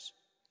ashes.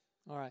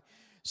 All right.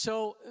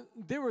 So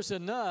there was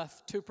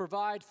enough to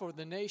provide for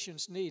the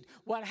nation's need.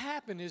 What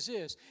happened is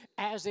this: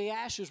 as the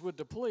ashes would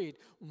deplete,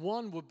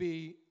 one would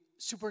be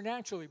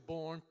supernaturally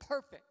born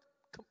perfect,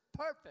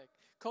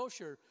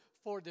 kosher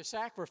for the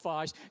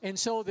sacrifice, and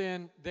so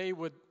then they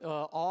would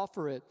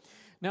offer it.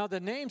 Now, the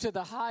names of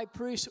the high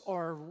priests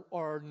are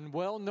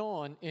well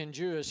known in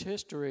Jewish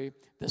history,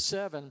 the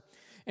 7.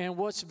 And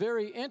what's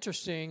very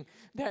interesting,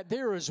 that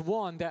there is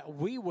one that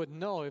we would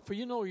know. If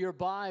you know your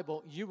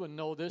Bible, you would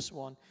know this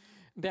one.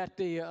 That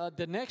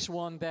the next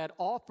one that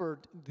offered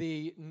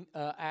the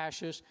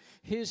ashes,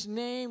 his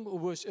name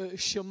was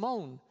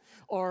Shimon,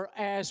 or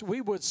as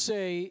we would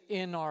say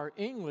in our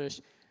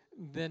English,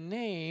 the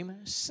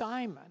name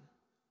Simon.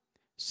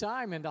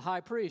 Simon, the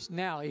high priest.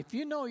 Now, if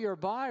you know your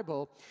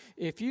Bible,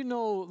 if you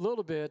know a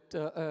little bit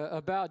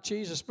about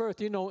Jesus'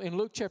 birth, you know in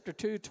Luke chapter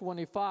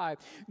 2:25,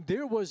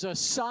 there was a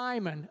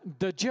Simon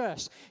the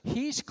just.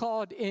 He's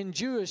called in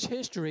Jewish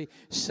history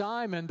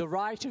Simon the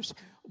righteous.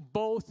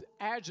 Both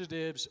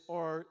adjectives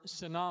are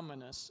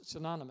synonymous.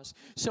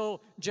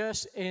 So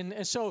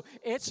so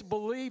it's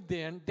believed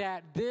then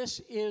that this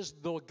is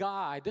the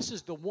guy, this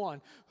is the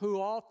one who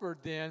offered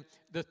then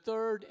the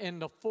 3rd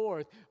and the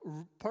 4th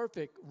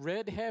perfect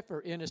red heifer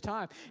in his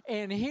time.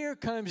 And here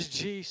comes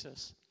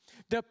Jesus,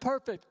 the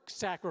perfect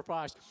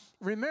sacrifice.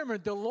 Remember,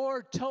 the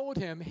Lord told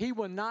him he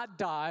would not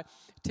die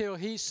till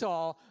he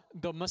saw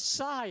the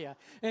Messiah.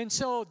 And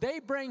so they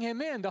bring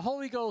him in. The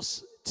Holy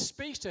Ghost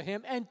speaks to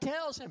him and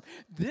tells him,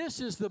 this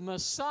is the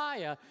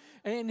Messiah.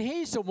 And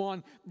he's the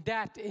one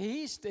that,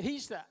 he's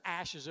the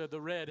ashes of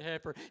the red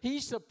heifer.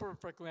 He's the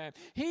perfect lamb.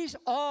 He's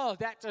all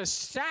that the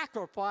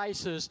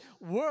sacrifices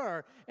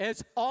were.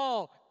 It's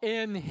all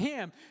in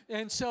him.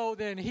 And so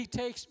then he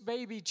takes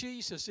baby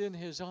Jesus in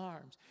his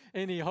arms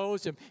and he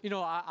holds him. You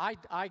know,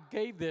 I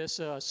gave this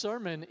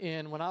sermon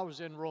when I was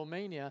in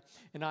Romania,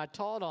 and I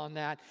taught on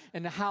that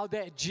and how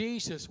that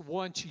Jesus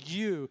wants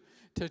you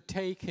to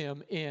take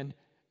him in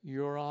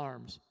your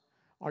arms.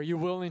 Are you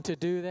willing to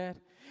do that?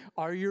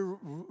 Are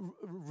you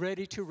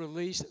ready to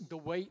release the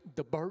weight,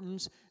 the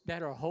burdens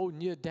that are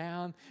holding you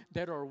down,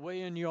 that are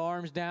weighing your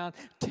arms down?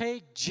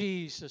 Take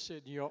Jesus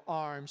in your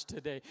arms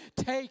today.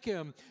 Take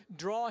him.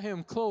 Draw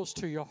him close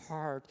to your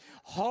heart.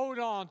 Hold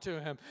on to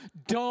him.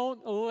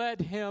 Don't let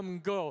him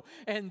go.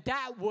 And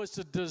that was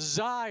the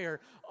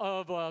desire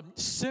of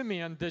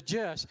Simeon the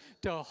just,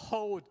 to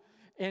hold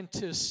and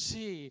to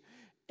see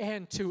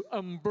and to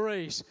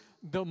embrace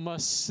the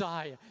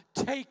Messiah.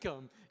 Take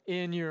him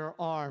in your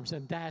arms,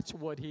 and that's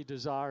what he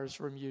desires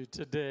from you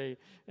today.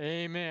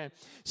 Amen.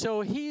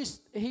 So he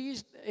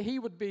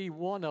would be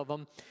one of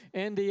them,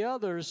 and the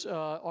others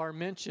are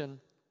mentioned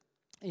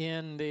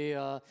in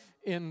the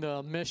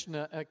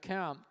Mishnah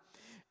account.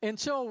 And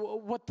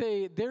so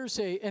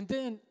and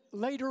then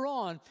later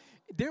on,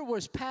 there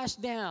was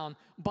passed down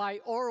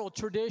by oral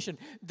tradition.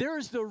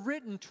 There's the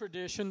written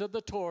tradition of the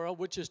Torah,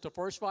 which is the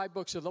first 5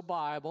 books of the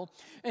Bible.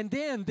 And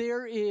then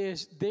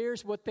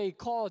there's what they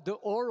call the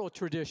oral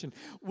tradition,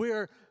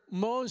 where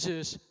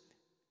Moses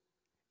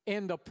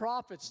and the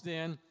prophets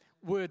then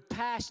would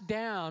pass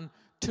down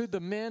to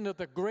the men of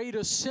the great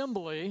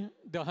assembly,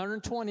 the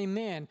 120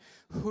 men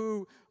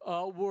who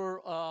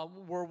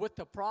were with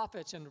the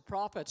prophets, and the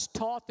prophets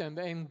taught them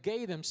and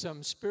gave them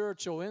some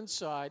spiritual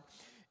insight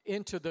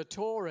into the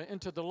Torah,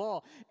 into the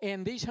law.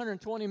 And these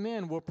 120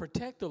 men will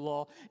protect the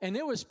law. And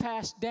it was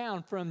passed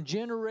down from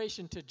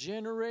generation to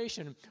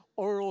generation,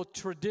 oral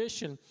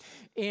tradition.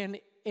 And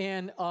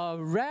a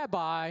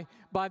rabbi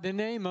by the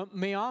name of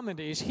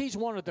Maimonides, he's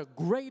one of the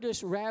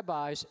greatest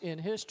rabbis in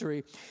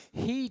history.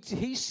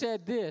 He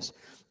said this,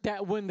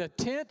 that when the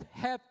 10th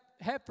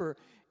heifer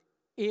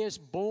is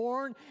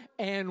born,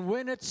 and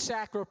when it's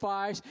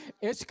sacrificed,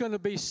 it's going to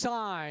be a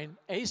sign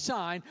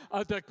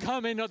of the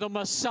coming of the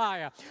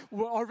Messiah.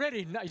 Well,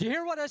 already, you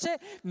hear what I said?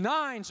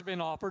 9's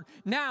been offered.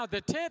 Now,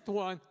 the 10th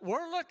one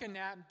we're looking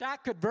at,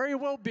 that could very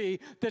well be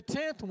the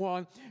 10th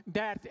one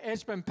that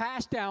has been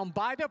passed down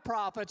by the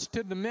prophets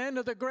to the men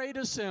of the great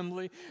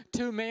assembly,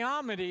 to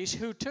Maimonides,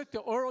 who took the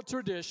oral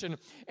tradition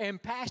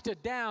and passed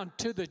it down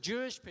to the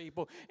Jewish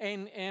people,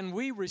 and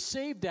we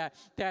received that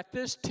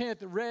this 10th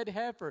red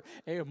heifer,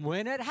 and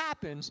when it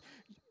happens,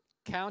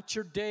 count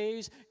your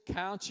days,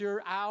 count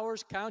your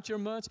hours, count your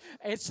months.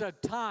 It's a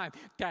time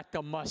that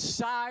the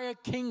Messiah,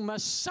 King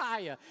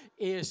Messiah,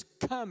 is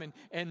coming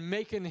and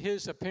making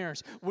his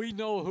appearance. We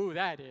know who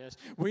that is.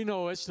 We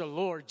know it's the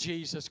Lord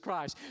Jesus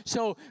Christ.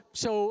 So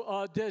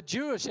the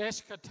Jewish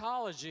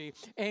eschatology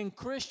and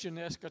Christian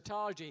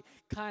eschatology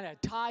kind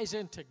of ties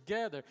in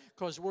together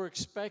because we're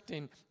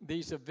expecting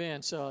these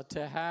events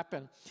to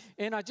happen.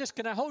 And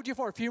can I hold you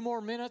for a few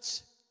more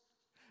minutes?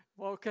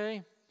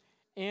 Okay.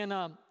 And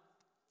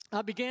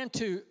I began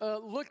to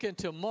look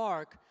into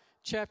Mark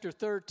chapter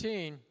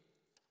 13,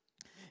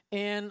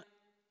 and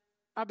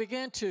I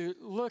began to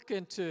look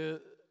into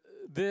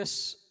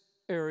this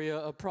area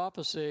of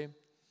prophecy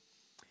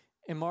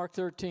in Mark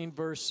 13,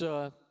 verse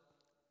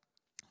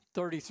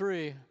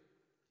 33,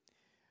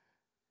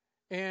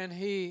 and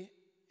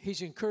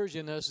he's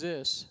encouraging us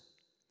this.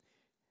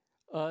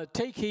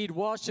 Take heed,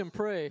 watch, and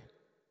pray,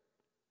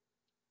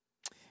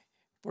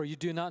 for you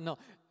do not know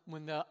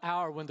when the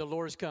hour when the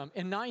Lord has come.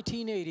 In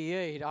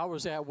 1988, I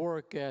was at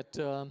work at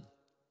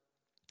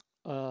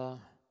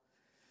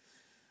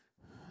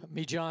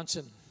Me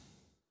Johnson,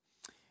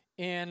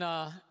 and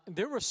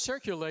they were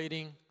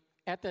circulating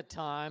at that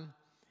time,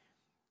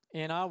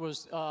 and I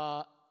was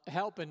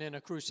helping in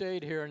a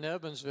crusade here in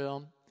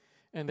Evansville,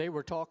 and they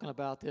were talking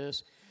about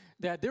this,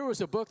 that there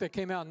was a book that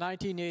came out in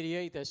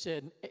 1988 that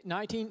said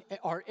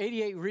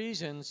 88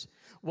 reasons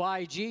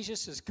why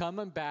Jesus is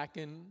coming back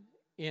in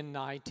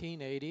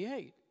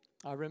 1988.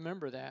 I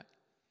remember that.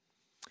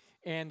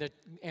 And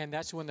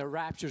that's when the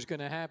rapture is going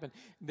to happen.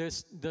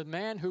 The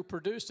man who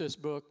produced this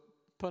book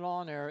put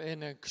on there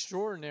an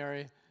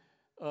extraordinary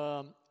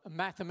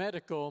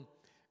mathematical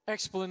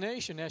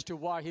explanation as to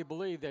why he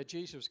believed that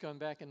Jesus was coming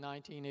back in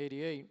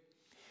 1988.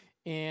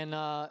 And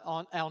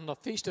on the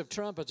Feast of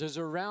Trumpets, it was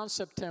around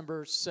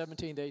September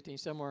 17th, 18th,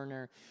 somewhere in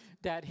there,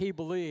 that he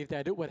believed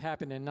that it would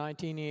happen in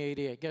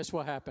 1988. Guess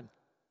what happened?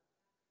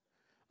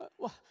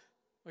 Well,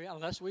 yeah,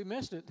 unless we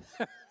missed it.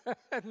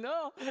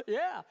 No,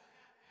 yeah.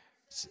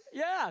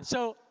 Yeah,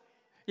 so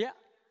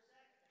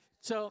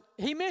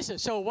he missed it.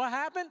 So what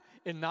happened?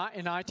 In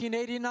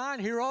 1989,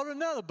 he wrote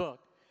another book.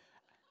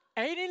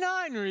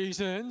 89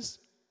 reasons,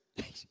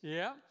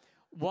 yeah,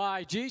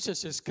 why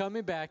Jesus is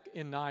coming back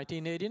in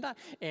 1989.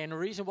 And the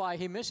reason why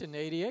he missed it in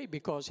 88,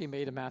 because he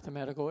made a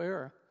mathematical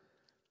error.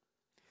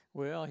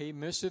 Well, he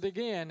missed it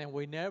again, and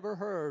we never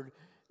heard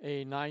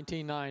a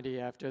 1990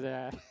 after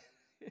that.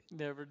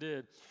 Never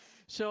did.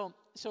 So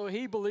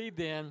he believed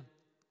in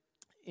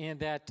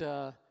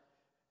that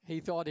he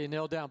thought he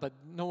nailed down, but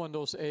no one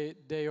knows a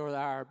day or the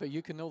hour, but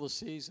you can know the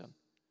season.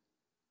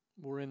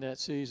 We're in that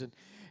season.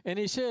 And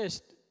he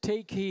says,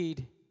 take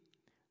heed,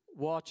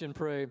 watch and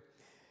pray.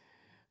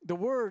 The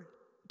word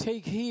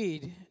take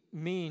heed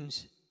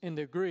means in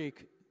the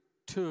Greek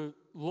to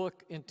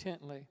look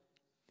intently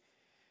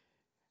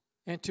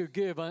and to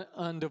give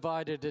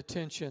undivided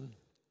attention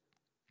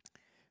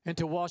and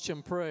to watch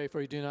and pray,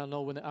 for you do not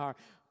know when the hour.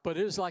 But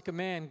it is like a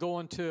man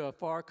going to a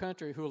far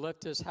country who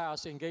left his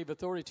house and gave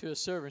authority to his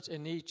servants,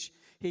 and each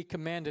he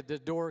commanded the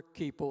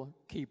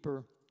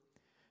doorkeeper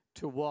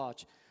to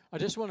watch. I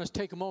just want to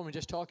take a moment and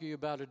just talk to you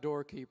about a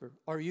doorkeeper.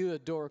 Are you a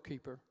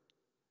doorkeeper?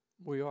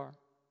 We are.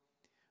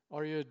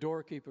 Are you a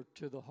doorkeeper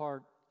to the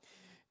heart?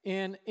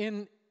 And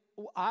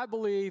I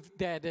believe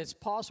that it's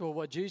possible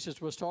what Jesus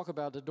was talking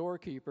about, the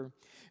doorkeeper,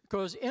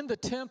 because in the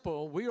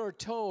temple, we are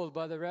told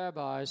by the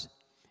rabbis,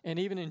 and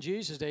even in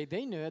Jesus' day,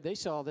 they knew it, they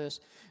saw this,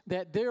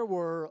 that there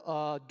were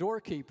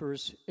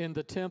doorkeepers in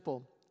the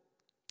temple.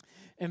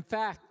 In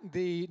fact,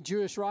 the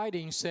Jewish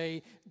writings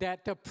say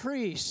that the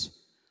priests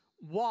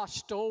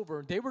watched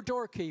over, they were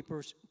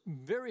doorkeepers,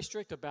 very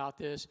strict about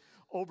this,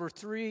 over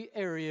 3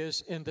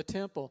 areas in the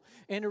temple.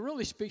 And it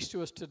really speaks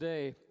to us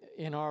today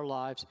in our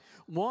lives.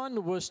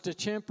 One was the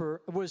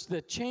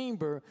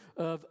chamber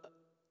of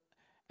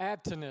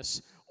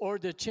Abtinus, or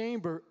the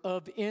chamber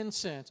of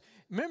incense.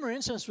 Remember,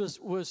 incense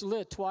was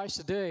lit twice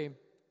a day,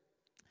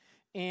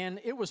 and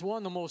it was one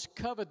of the most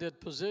coveted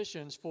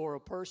positions for a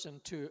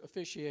person to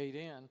officiate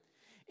in.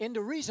 And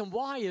the reason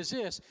why is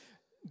this: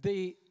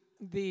 the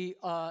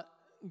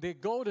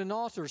golden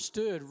altar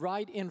stood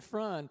right in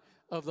front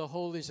of the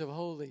holies of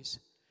holies.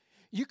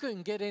 You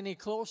couldn't get any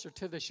closer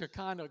to the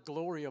Shekinah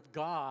glory of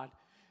God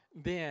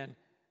than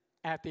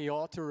at the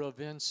altar of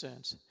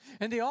incense.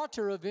 And the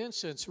altar of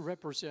incense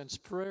represents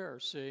prayer,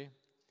 see?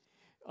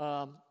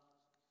 And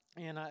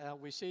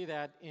we see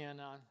that in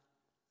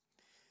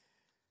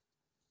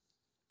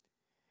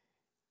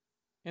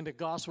the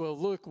Gospel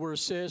of Luke, where it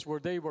says where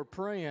they were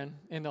praying,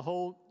 and the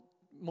whole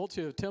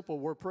multitude of the temple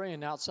were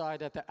praying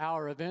outside at the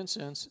hour of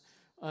incense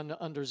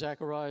under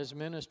Zechariah's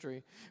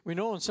ministry. We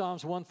know in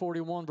Psalms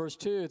 141, verse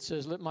 2, it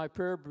says, "Let my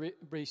prayer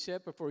be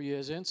set before you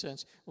as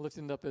incense,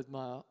 lifting up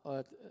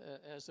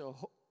as a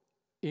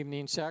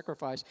evening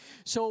sacrifice."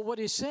 So what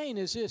he's saying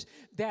is this,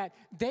 that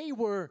they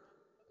were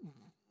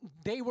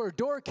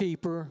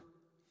doorkeeper.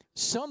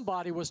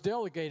 Somebody was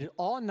delegated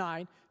all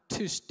night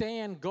to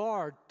stand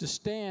guard, to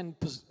stand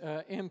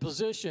in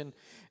position,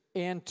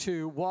 and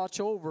to watch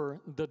over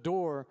the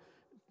door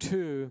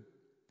to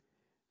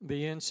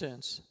the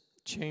incense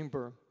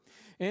chamber.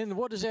 And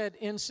what does that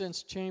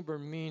incense chamber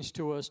means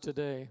to us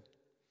today?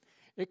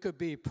 It could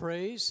be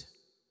praise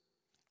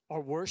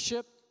or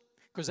worship,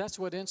 because that's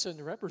what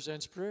incense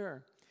represents,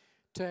 prayer.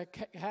 To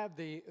have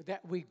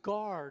that we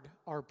guard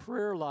our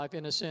prayer life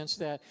in a sense,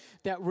 that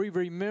we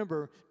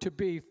remember to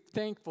be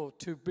thankful,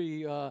 to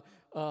be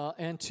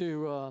and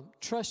to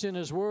trust in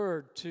His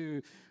Word,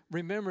 to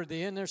remember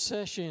the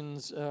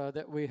intercessions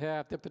that we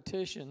have, the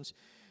petitions.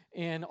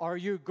 And are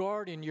you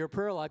guarding your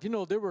prayer life? You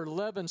know, there were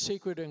 11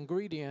 secret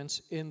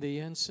ingredients in the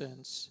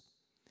incense,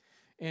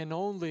 and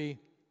only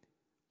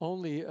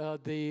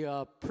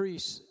the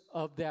priests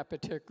of that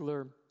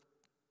particular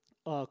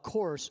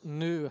course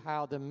knew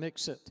how to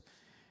mix it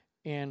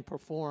and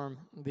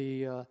perform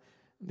the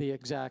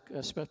exact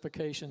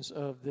specifications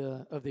of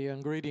the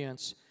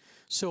ingredients.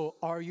 So,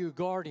 are you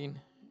guarding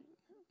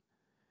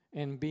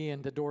and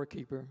being the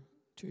doorkeeper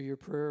to your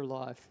prayer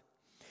life?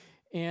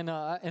 And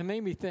it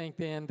made me think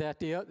then that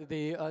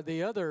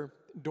the other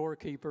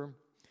doorkeeper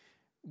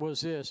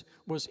was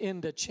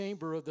in the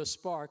chamber of the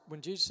spark.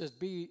 When Jesus says,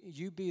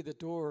 "You be the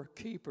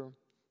doorkeeper,"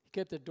 He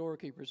kept the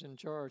doorkeepers in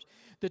charge.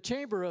 The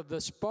chamber of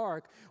the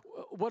spark,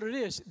 what it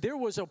is, there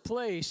was a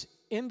place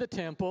in the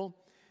temple,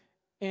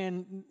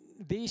 and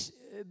Jesus'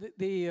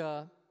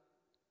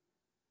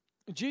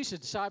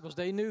 disciples,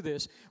 they knew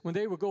this. When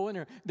they would go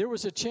in there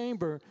was a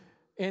chamber,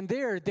 and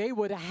there they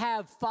would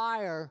have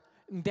fire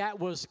that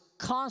was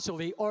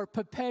constantly or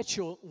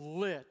perpetual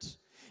lit.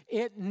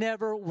 It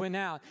never went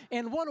out.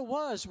 And what it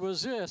was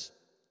this,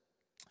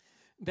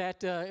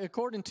 that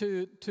according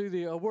to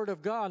the Word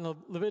of God in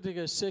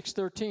Leviticus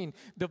 6:13,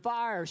 "The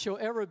fire shall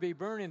ever be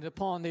burning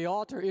upon the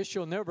altar, it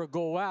shall never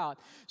go out."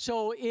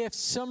 So if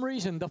some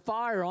reason the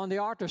fire on the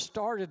altar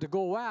started to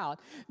go out,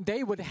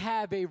 they would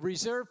have a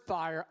reserve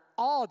fire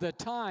all the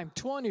time,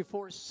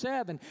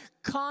 24/7,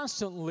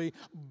 constantly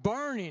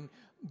burning,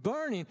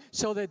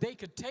 so that they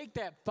could take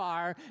that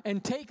fire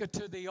and take it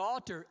to the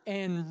altar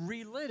and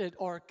relit it,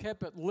 or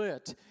kept it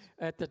lit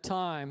at the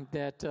time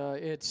that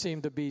it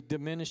seemed to be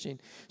diminishing.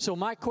 So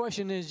my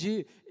question is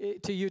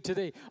to you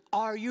today,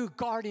 are you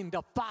guarding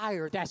the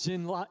fire that's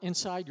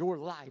inside your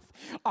life?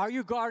 Are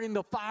you guarding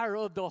the fire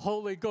of the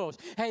Holy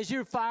Ghost? Has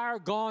your fire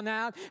gone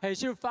out?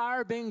 Has your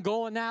fire been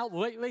going out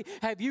lately?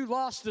 Have you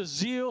lost the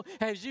zeal?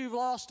 Have you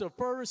lost the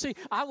fervency?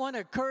 I want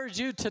to encourage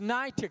you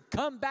tonight to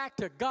come back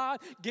to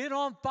God, get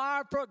on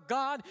fire for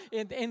God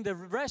in the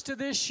rest of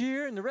this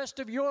year and the rest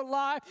of your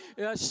life.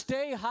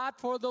 Stay hot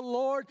for the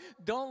Lord.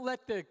 Don't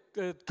let the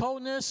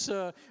coldness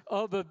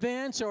of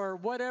events or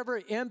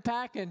whatever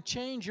impact and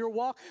change your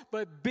walk,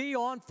 but be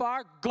on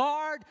fire.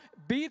 Guard,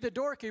 be the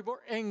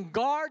doorkeeper, and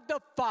guard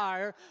the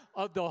fire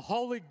of the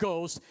Holy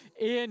Ghost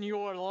in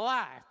your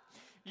life.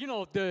 You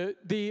know, the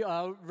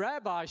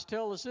rabbis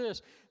tell us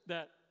this,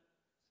 that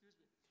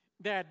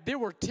there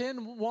were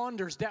 10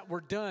 wonders that were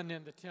done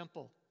in the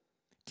temple.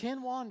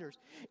 10 wonders.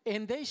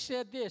 And they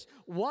said this,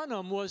 one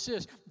of them was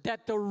this,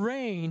 that the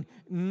rain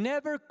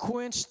never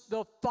quenched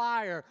the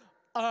fire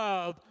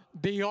of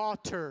the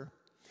altar.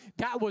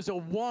 That was a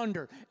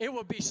wonder. It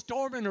would be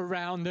storming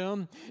around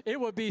them. It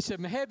would be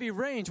some heavy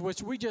rains,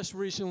 which we just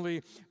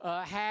recently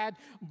had.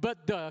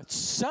 But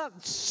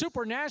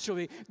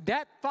supernaturally,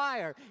 that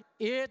fire,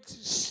 it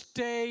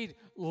stayed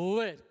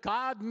lit.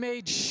 God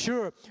made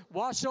sure,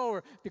 watch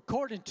over,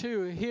 according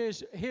to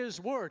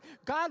His Word.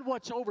 God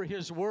watched over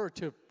His Word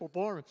to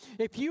perform it.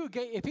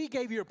 If He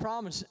gave you a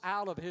promise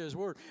out of His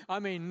Word, I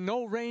mean,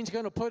 no rain's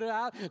going to put it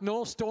out,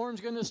 no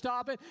storm's going to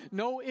stop it,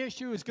 no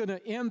issue is going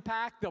to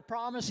impact the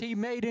promise He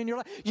made in your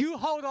life. You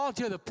hold on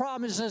to the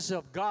promises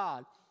of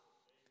God.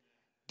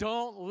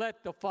 Don't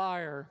let the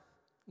fire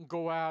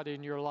go out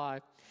in your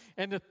life.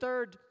 And the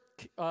third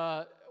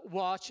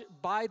watch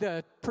by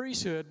the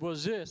priesthood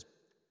was this,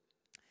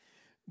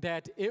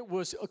 that it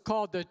was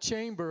called the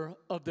chamber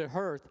of the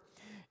hearth.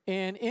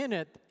 And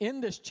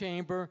in this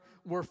chamber,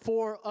 were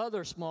 4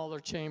 other smaller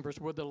chambers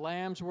where the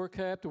lambs were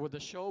kept, where the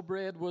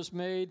showbread was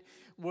made,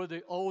 where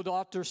the old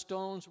altar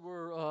stones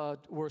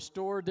were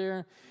stored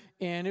there.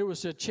 And it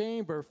was a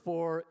chamber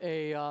for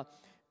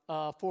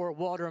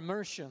water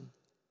immersion.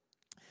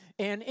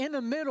 And in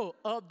the middle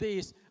of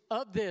this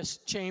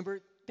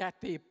chamber that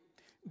the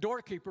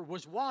doorkeeper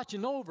was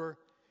watching over,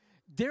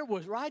 there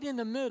was right in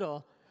the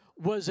middle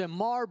was a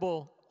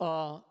marble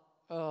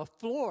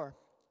floor.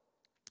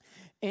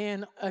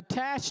 And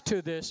attached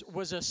to this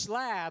was a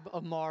slab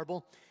of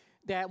marble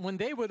that when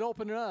they would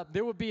open it up,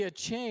 there would be a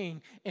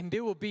chain and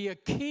there would be a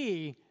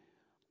key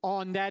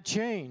on that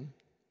chain.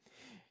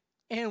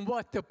 And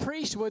what the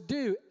priest would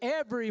do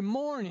every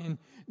morning,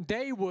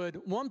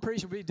 one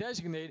priest would be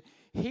designated.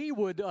 He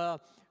would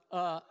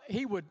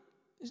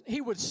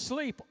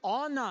sleep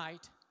all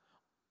night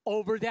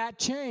over that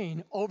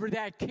chain, over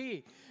that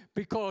key,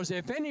 because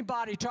if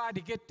anybody tried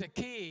to get the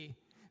key,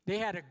 they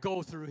had to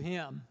go through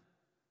him.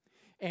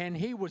 And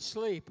he would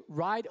sleep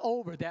right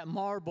over that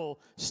marble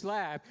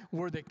slab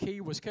where the key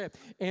was kept.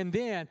 And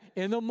then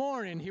in the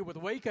morning, he would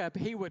wake up,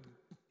 he would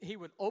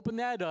open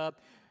that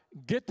up,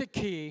 get the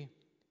key,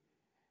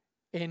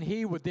 and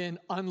he would then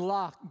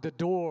unlock the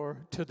door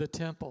to the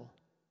temple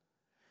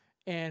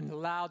and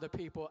allow the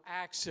people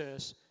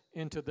access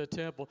into the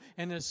temple.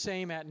 And the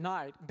same at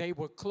night. They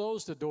would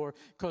close the door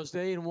because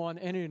they didn't want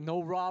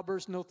no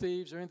robbers, no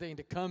thieves or anything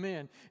to come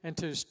in and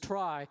to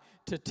try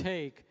to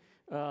take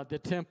the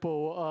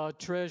temple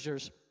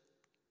treasures.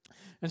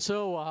 And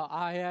so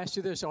I ask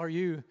you this, are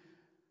you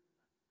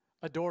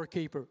a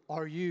doorkeeper?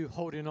 Are you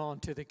holding on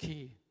to the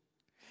key?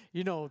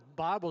 You know, the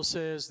Bible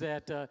says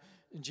that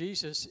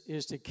Jesus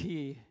is the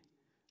key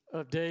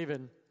of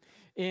David.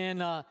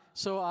 And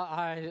so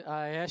I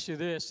ask you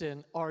this,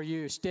 and are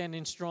you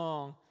standing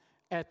strong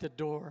at the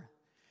door?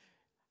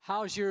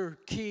 How's your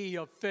key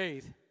of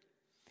faith?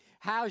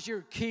 How's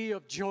your key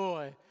of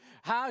joy?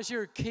 How's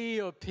your key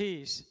of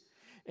peace?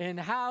 And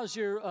how's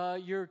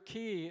your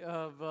key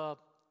of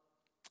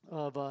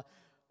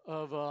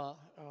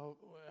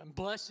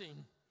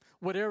blessing?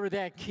 Whatever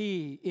that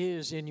key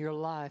is in your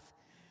life,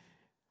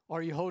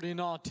 are you holding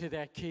on to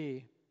that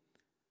key?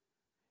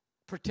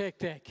 Protect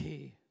that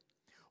key.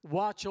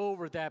 Watch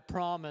over that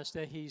promise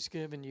that he's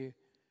given you.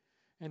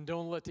 And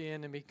don't let the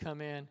enemy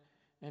come in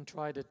and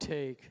try to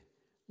take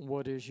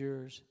what is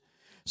yours.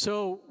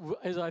 So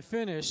as I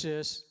finish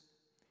this,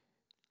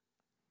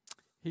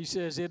 he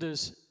says, it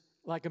is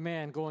like a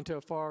man going to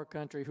a far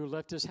country who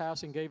left his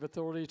house and gave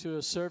authority to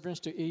his servants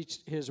to each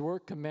his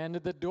work,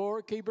 commanded the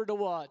doorkeeper to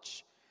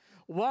watch.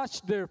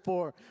 Watch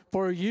therefore,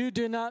 for you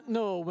do not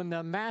know when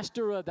the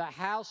master of the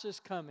house is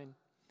coming.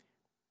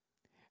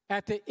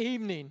 At the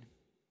evening,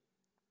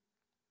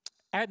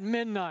 at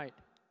midnight,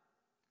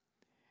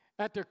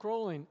 at the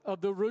crowing of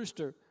the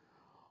rooster,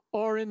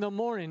 or in the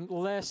morning,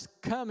 lest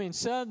coming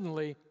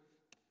suddenly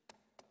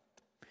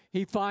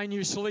he find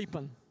you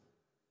sleeping.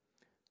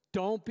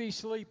 Don't be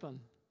sleeping.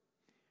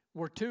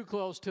 We're too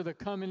close to the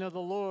coming of the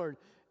Lord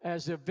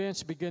as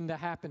events begin to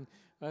happen,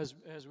 as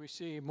we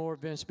see more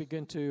events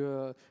begin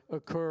to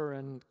occur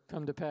and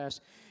come to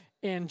pass.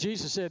 And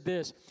Jesus said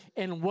this,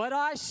 and what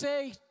I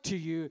say to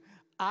you,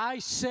 I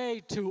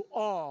say to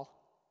all,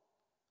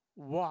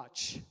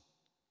 watch.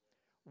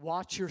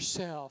 Watch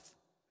yourself.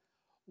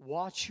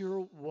 Watch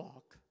your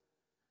walk.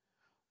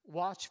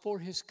 Watch for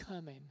his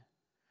coming.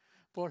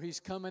 For he's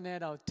coming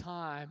at a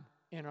time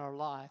in our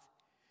life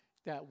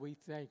that we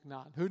think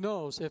not. Who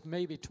knows if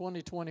maybe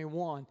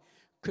 2021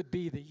 could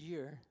be the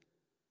year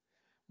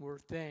where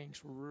things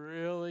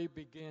really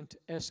begin to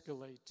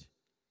escalate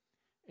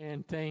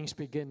and things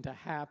begin to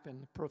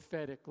happen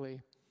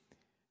prophetically.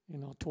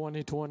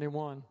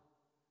 2021.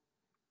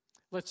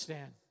 Let's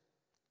stand.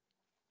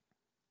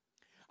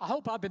 I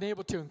hope I've been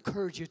able to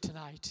encourage you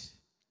tonight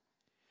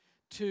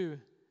to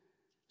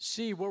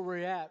see where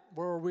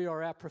we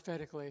are at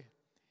prophetically,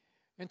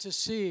 and to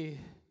see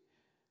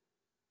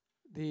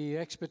the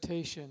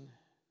expectation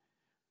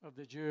of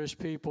the Jewish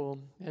people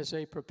as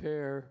they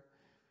prepare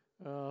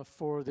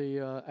for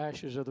the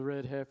ashes of the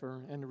red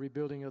heifer and the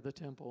rebuilding of the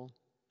temple.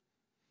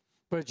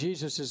 But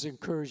Jesus is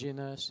encouraging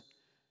us,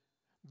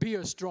 be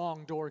a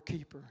strong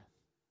doorkeeper.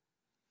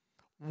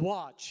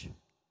 Watch,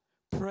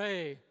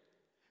 pray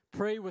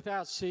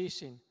without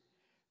ceasing.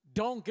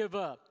 Don't give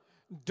up.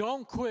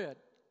 Don't quit.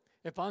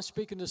 If I'm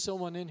speaking to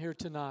someone in here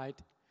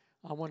tonight,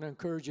 I want to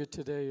encourage you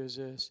today is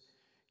this.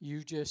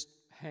 You just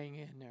hang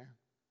in there.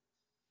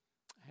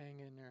 Hang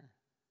in there.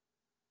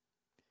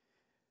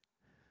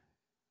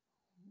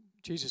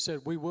 Jesus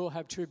said, we will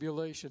have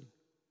tribulation.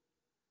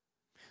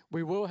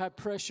 We will have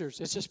pressures.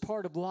 It's just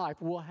part of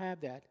life. We'll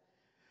have that.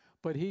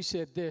 But he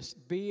said this,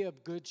 be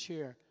of good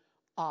cheer.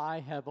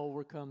 I have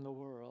overcome the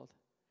world.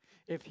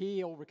 If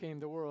he overcame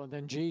the world,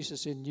 then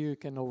Jesus in you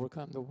can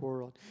overcome the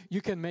world.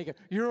 You can make it.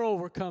 You're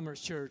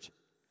overcomers, church.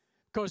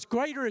 Because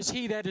greater is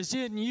he that is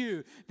in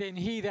you than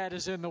he that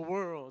is in the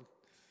world.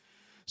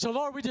 So,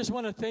 Lord, we just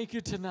want to thank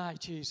you tonight,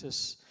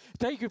 Jesus.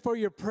 Thank you for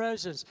your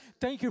presence.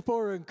 Thank you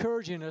for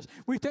encouraging us.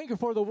 We thank you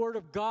for the word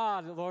of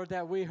God, Lord,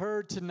 that we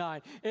heard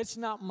tonight. It's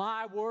not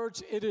my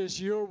words, it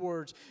is your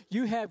words.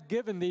 You have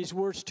given these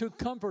words to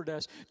comfort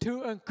us,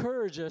 to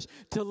encourage us,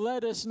 to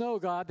let us know,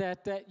 God,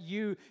 that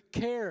you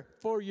care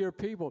for your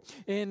people.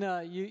 And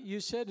you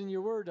said in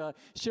your word,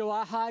 shall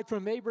I hide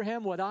from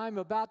Abraham what I'm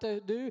about to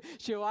do?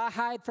 Shall I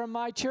hide from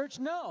my church?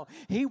 No.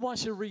 He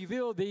wants to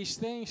reveal these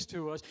things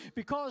to us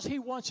because he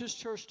wants his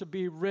church to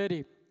be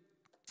ready.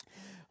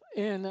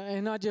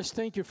 And I just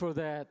thank you for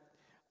that.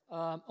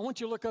 I want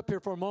you to look up here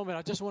for a moment.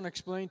 I just want to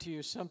explain to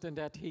you something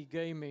that he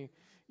gave me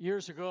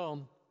years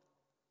ago.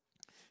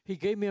 He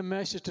gave me a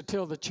message to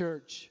tell the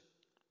church.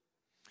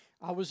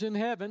 I was in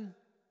heaven.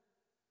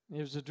 It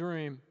was a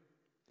dream.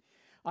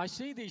 I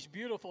see these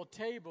beautiful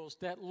tables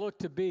that look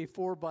to be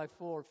 4 by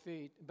 4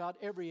 feet. About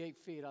every 8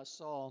 feet I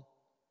saw.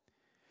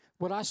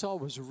 What I saw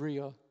was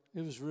real.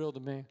 It was real to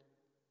me.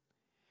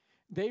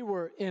 They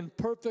were in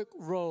perfect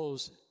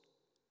rows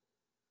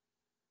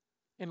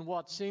in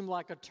what seemed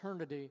like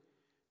eternity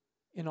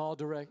in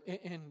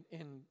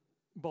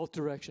both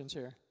directions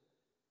here.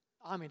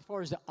 I mean, as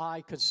far as the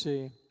eye could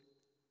see.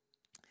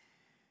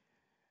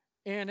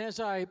 And as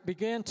I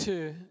began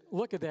to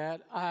look at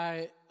that,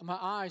 my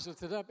eyes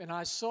lifted up and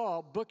I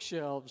saw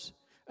bookshelves,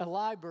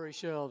 library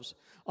shelves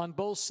on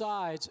both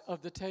sides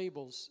of the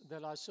tables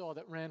that I saw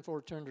that ran for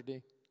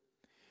eternity.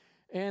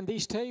 And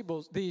these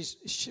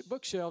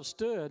bookshelves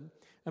stood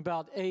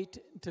about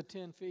 8 to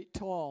 10 feet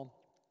tall.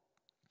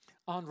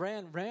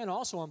 Ran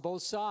also on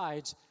both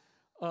sides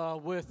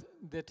with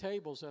the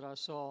tables that I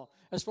saw.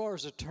 As far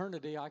as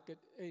eternity,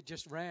 it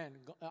just ran.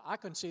 I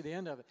couldn't see the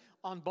end of it.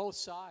 On both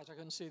sides, I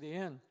couldn't see the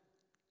end.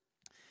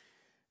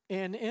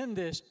 And in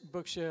this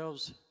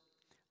bookshelves,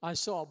 I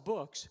saw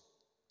books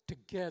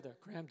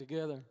crammed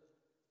together.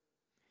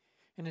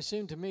 And it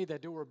seemed to me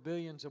that there were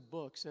billions of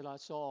books that I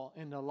saw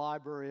in the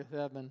library of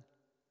heaven.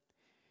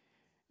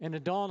 And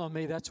it dawned on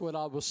me that's what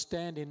I was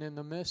standing in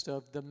the midst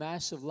of, the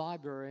massive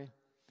library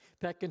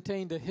that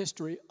contained the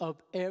history of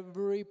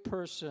every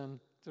person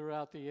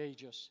throughout the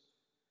ages.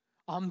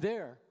 I'm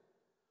there.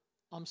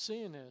 I'm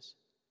seeing this.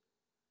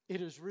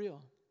 It is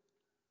real.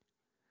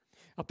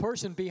 A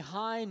person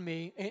behind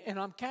me, and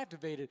I'm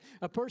captivated,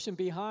 a person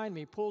behind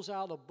me pulls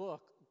out a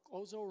book,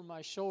 goes over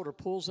my shoulder,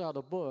 pulls out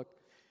a book,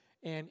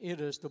 and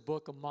it is the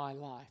book of my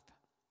life.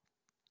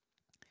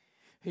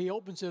 He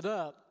opens it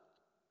up,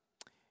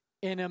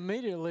 and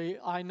immediately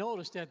I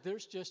noticed that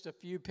there's just a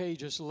few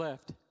pages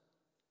left.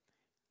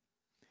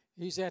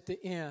 He's at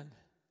the end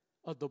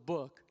of the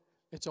book.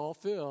 It's all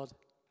filled,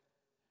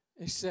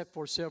 except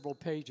for several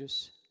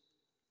pages.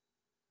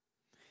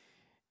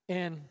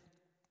 And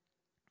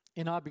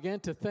I began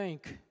to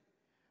think,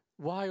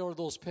 why are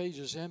those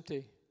pages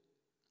empty?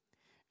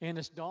 And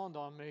it's dawned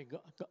on me,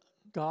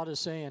 God is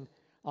saying,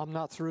 I'm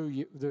not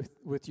through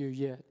with you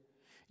yet.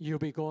 You'll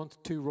be going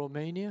to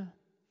Romania.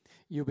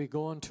 You'll be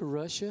going to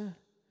Russia.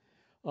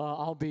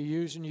 I'll be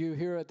using you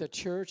here at the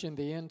church in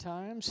the end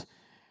times.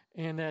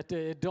 And that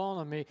it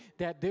dawned on me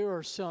that there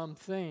are some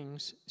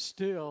things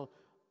still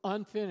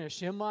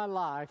unfinished in my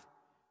life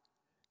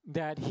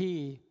that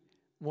He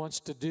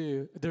wants to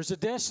do. There's a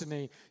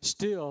destiny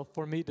still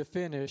for me to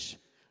finish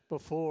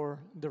before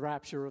the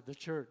rapture of the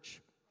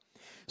church.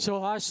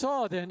 So I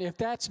saw then, if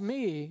that's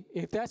me,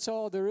 if that's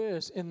all there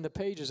is in the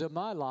pages of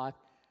my life,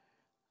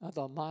 I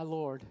thought, my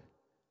Lord,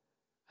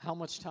 how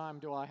much time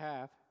do I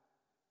have?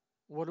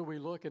 What are we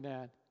looking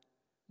at?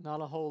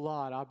 Not a whole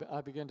lot,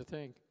 I began to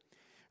think.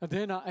 And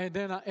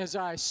then as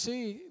I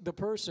see the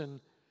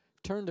person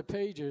turn the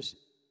pages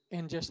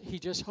and he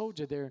just holds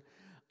it there,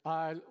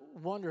 I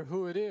wonder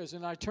who it is,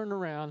 and I turn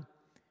around,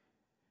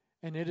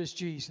 and it is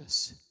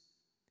Jesus.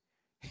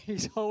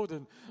 He's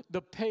holding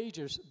the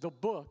pages, the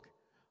book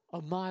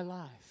of my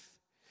life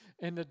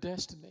and the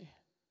destiny.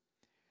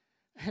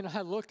 And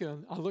I look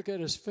at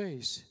his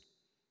face,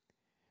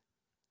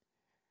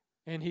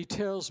 and he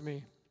tells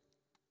me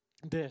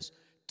this: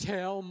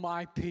 tell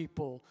my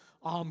people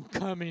I'm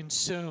coming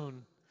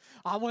soon.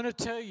 I want to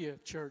tell you,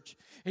 church,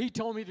 he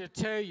told me to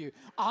tell you,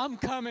 I'm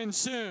coming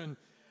soon.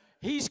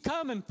 He's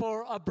coming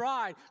for a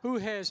bride who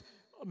has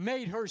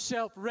made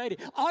herself ready.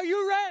 Are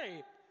you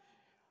ready?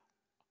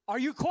 Are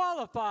you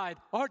qualified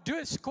or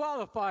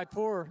disqualified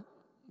for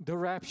the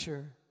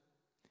rapture?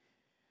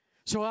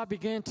 So I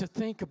began to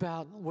think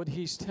about what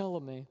he's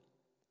telling me.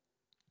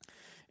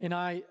 And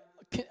I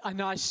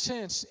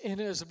sense in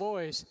his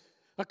voice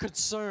a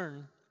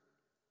concern.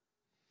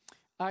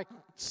 I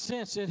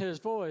sense in his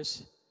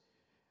voice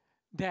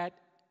that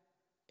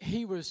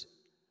he was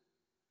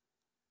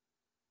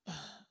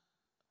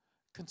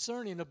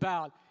concerning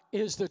about,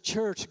 is the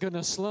church going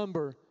to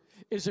slumber?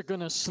 Is it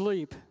going to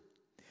sleep?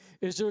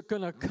 Is there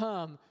going to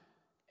come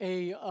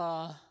a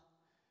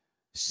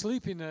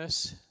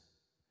sleepiness,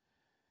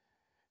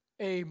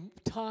 a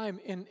time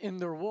in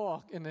their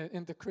walk in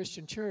the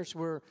Christian church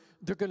where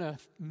they're going to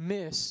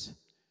miss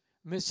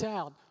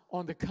out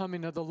on the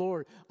coming of the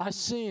Lord? I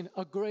seen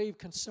a grave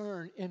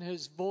concern in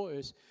his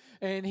voice.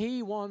 And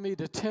he wanted me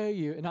to tell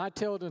you, and I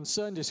tell it in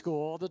Sunday school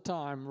all the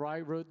time,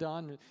 right, Ruth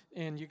Don,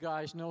 and you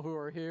guys know who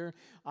are here.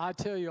 I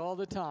tell you all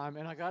the time,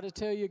 and I got to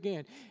tell you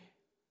again,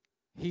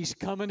 he's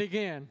coming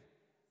again.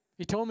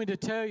 He told me to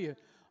tell you,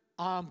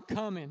 I'm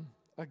coming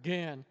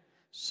again.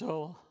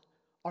 So,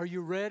 are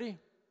you ready?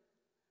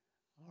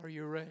 Are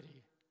you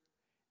ready?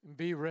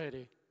 Be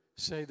ready.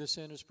 Say the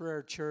sinner's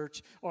prayer,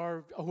 church,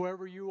 or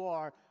whoever you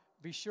are.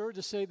 Be sure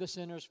to say the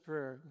sinner's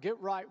prayer. Get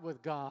right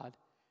with God,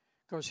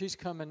 because he's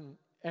coming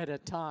at a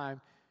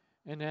time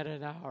and at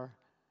an hour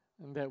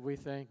that we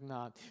think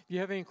not. If you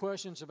have any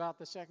questions about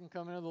the second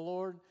coming of the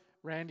Lord,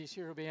 Randy's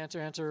here. He'll be glad to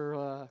answer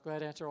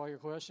all your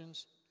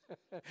questions.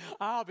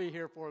 I'll be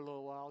here for a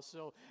little while.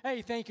 So,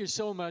 hey, thank you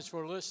so much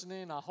for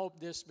listening. I hope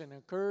this has been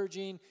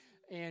encouraging.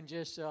 And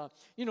just,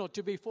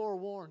 to be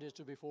forewarned is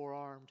to be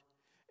forearmed.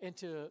 and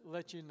to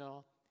let you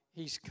know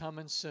he's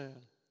coming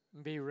soon.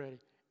 Be ready.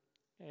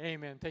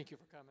 Amen. Thank you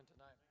for coming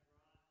tonight.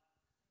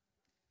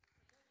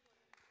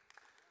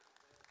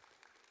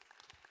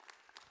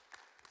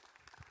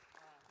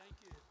 Thank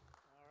you.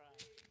 All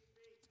right.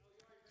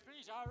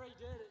 Speech, I already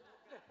did it.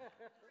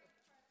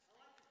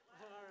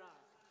 All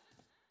right.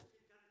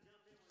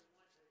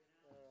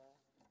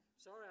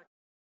 Sorry.